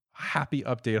a happy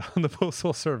update on the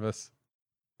Postal Service.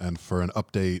 And for an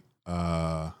update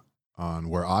on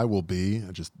where I will be,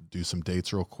 I'll just do some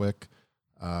dates real quick.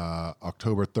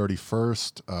 October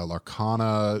 31st,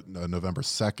 Larkana, November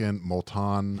 2nd,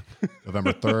 Multan,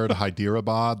 November 3rd,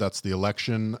 Hyderabad. That's the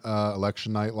election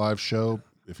night live show.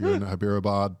 If you're in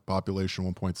Hyderabad,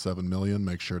 population 1.7 million,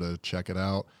 make sure to check it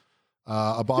out.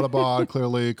 Abbottabad,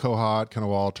 clearly, Kohat,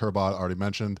 Kanawal, Turbat, already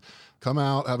mentioned. Come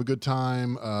out, have a good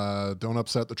time. Don't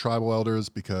upset the tribal elders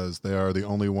because they are the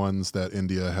only ones that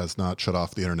India has not shut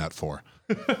off the internet for.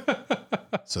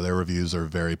 So their reviews are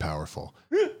very powerful.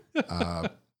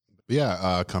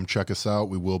 Come check us out.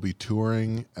 We will be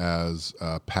touring as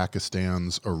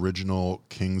Pakistan's original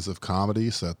Kings of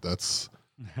Comedy. So that's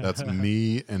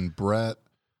me and Brett.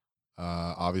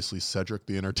 Obviously Cedric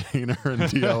the Entertainer and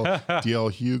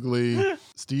DL Hughley,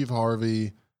 Steve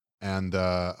Harvey, and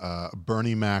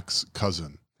Bernie Mac's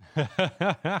cousin.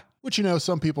 Which,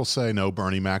 some people say, no,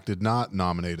 Bernie Mac did not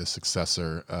nominate a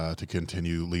successor to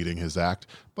continue leading his act.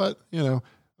 But,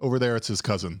 over there it's his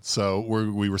cousin. So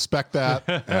we respect that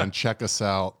and check us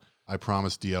out. I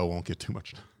promise DL won't get too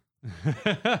much.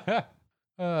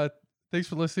 Thanks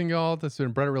for listening, y'all. This has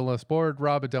been Brett at Relentless Board,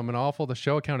 Rob at Dumb and Awful. The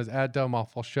show account is at Dumb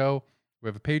Awful Show. We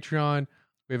have a Patreon.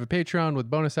 With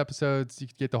bonus episodes. You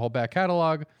can get the whole back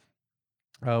catalog.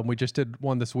 We just did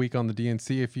one this week on the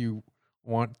DNC if you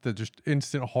want the just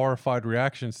instant horrified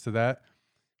reactions to that.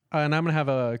 And I'm going to have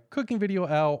a cooking video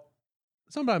out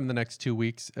sometime in the next 2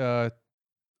 weeks.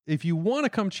 If you want to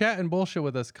come chat and bullshit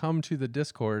with us, come to the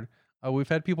Discord. We've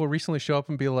had people recently show up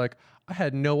and be like, I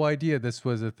had no idea this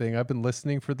was a thing. I've been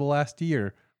listening for the last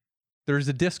year. There's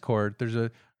a Discord. There's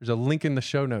a link in the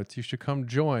show notes. You should come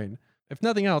join. If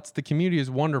nothing else, the community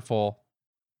is wonderful.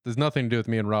 There's nothing to do with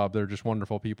me and Rob. They're just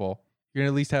wonderful people. You're going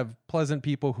to at least have pleasant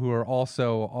people who are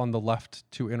also on the left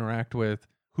to interact with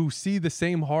who see the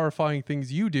same horrifying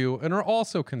things you do and are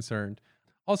also concerned.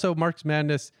 Also, Mark's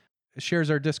Madness shares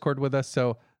our Discord with us,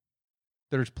 so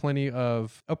there's plenty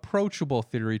of approachable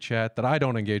theory chat that I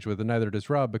don't engage with, and neither does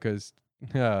Rob because,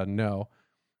 no.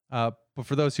 But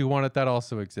for those who want it, that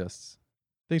also exists.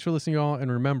 Thanks for listening, y'all,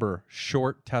 and remember,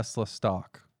 short Tesla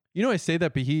stock. You know, I say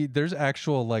that, but there's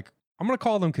actual, like, I'm going to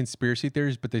call them conspiracy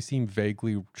theories, but they seem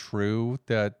vaguely true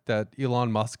that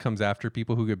Elon Musk comes after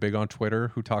people who get big on Twitter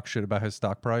who talk shit about his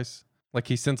stock price. Like,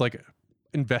 he sends, like,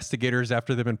 investigators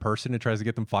after them in person and tries to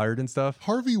get them fired and stuff.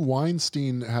 Harvey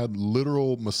Weinstein had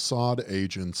literal Mossad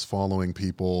agents following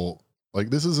people. Like,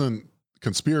 this isn't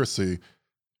conspiracy.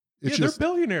 It's they're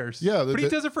billionaires. Yeah, but he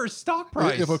does it for his stock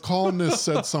price. If a columnist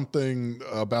said something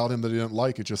about him that he didn't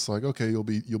like, it's just like, okay, you'll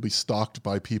be stalked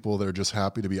by people that are just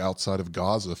happy to be outside of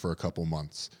Gaza for a couple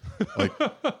months. Like,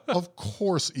 of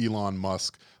course, Elon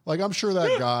Musk. Like, I'm sure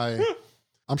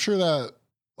that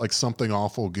like something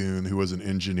awful goon who was an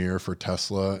engineer for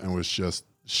Tesla and was just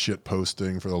shit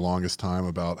posting for the longest time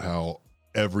about how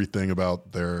everything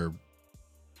about their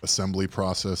assembly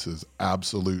process is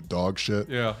absolute dog shit.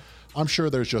 Yeah. I'm sure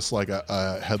there's just like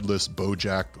a headless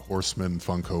BoJack Horseman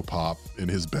Funko Pop in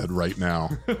his bed right now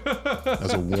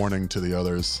as a warning to the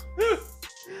others.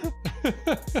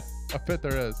 I bet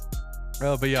there is.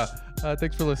 But yeah,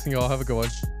 thanks for listening, y'all. Have a good one.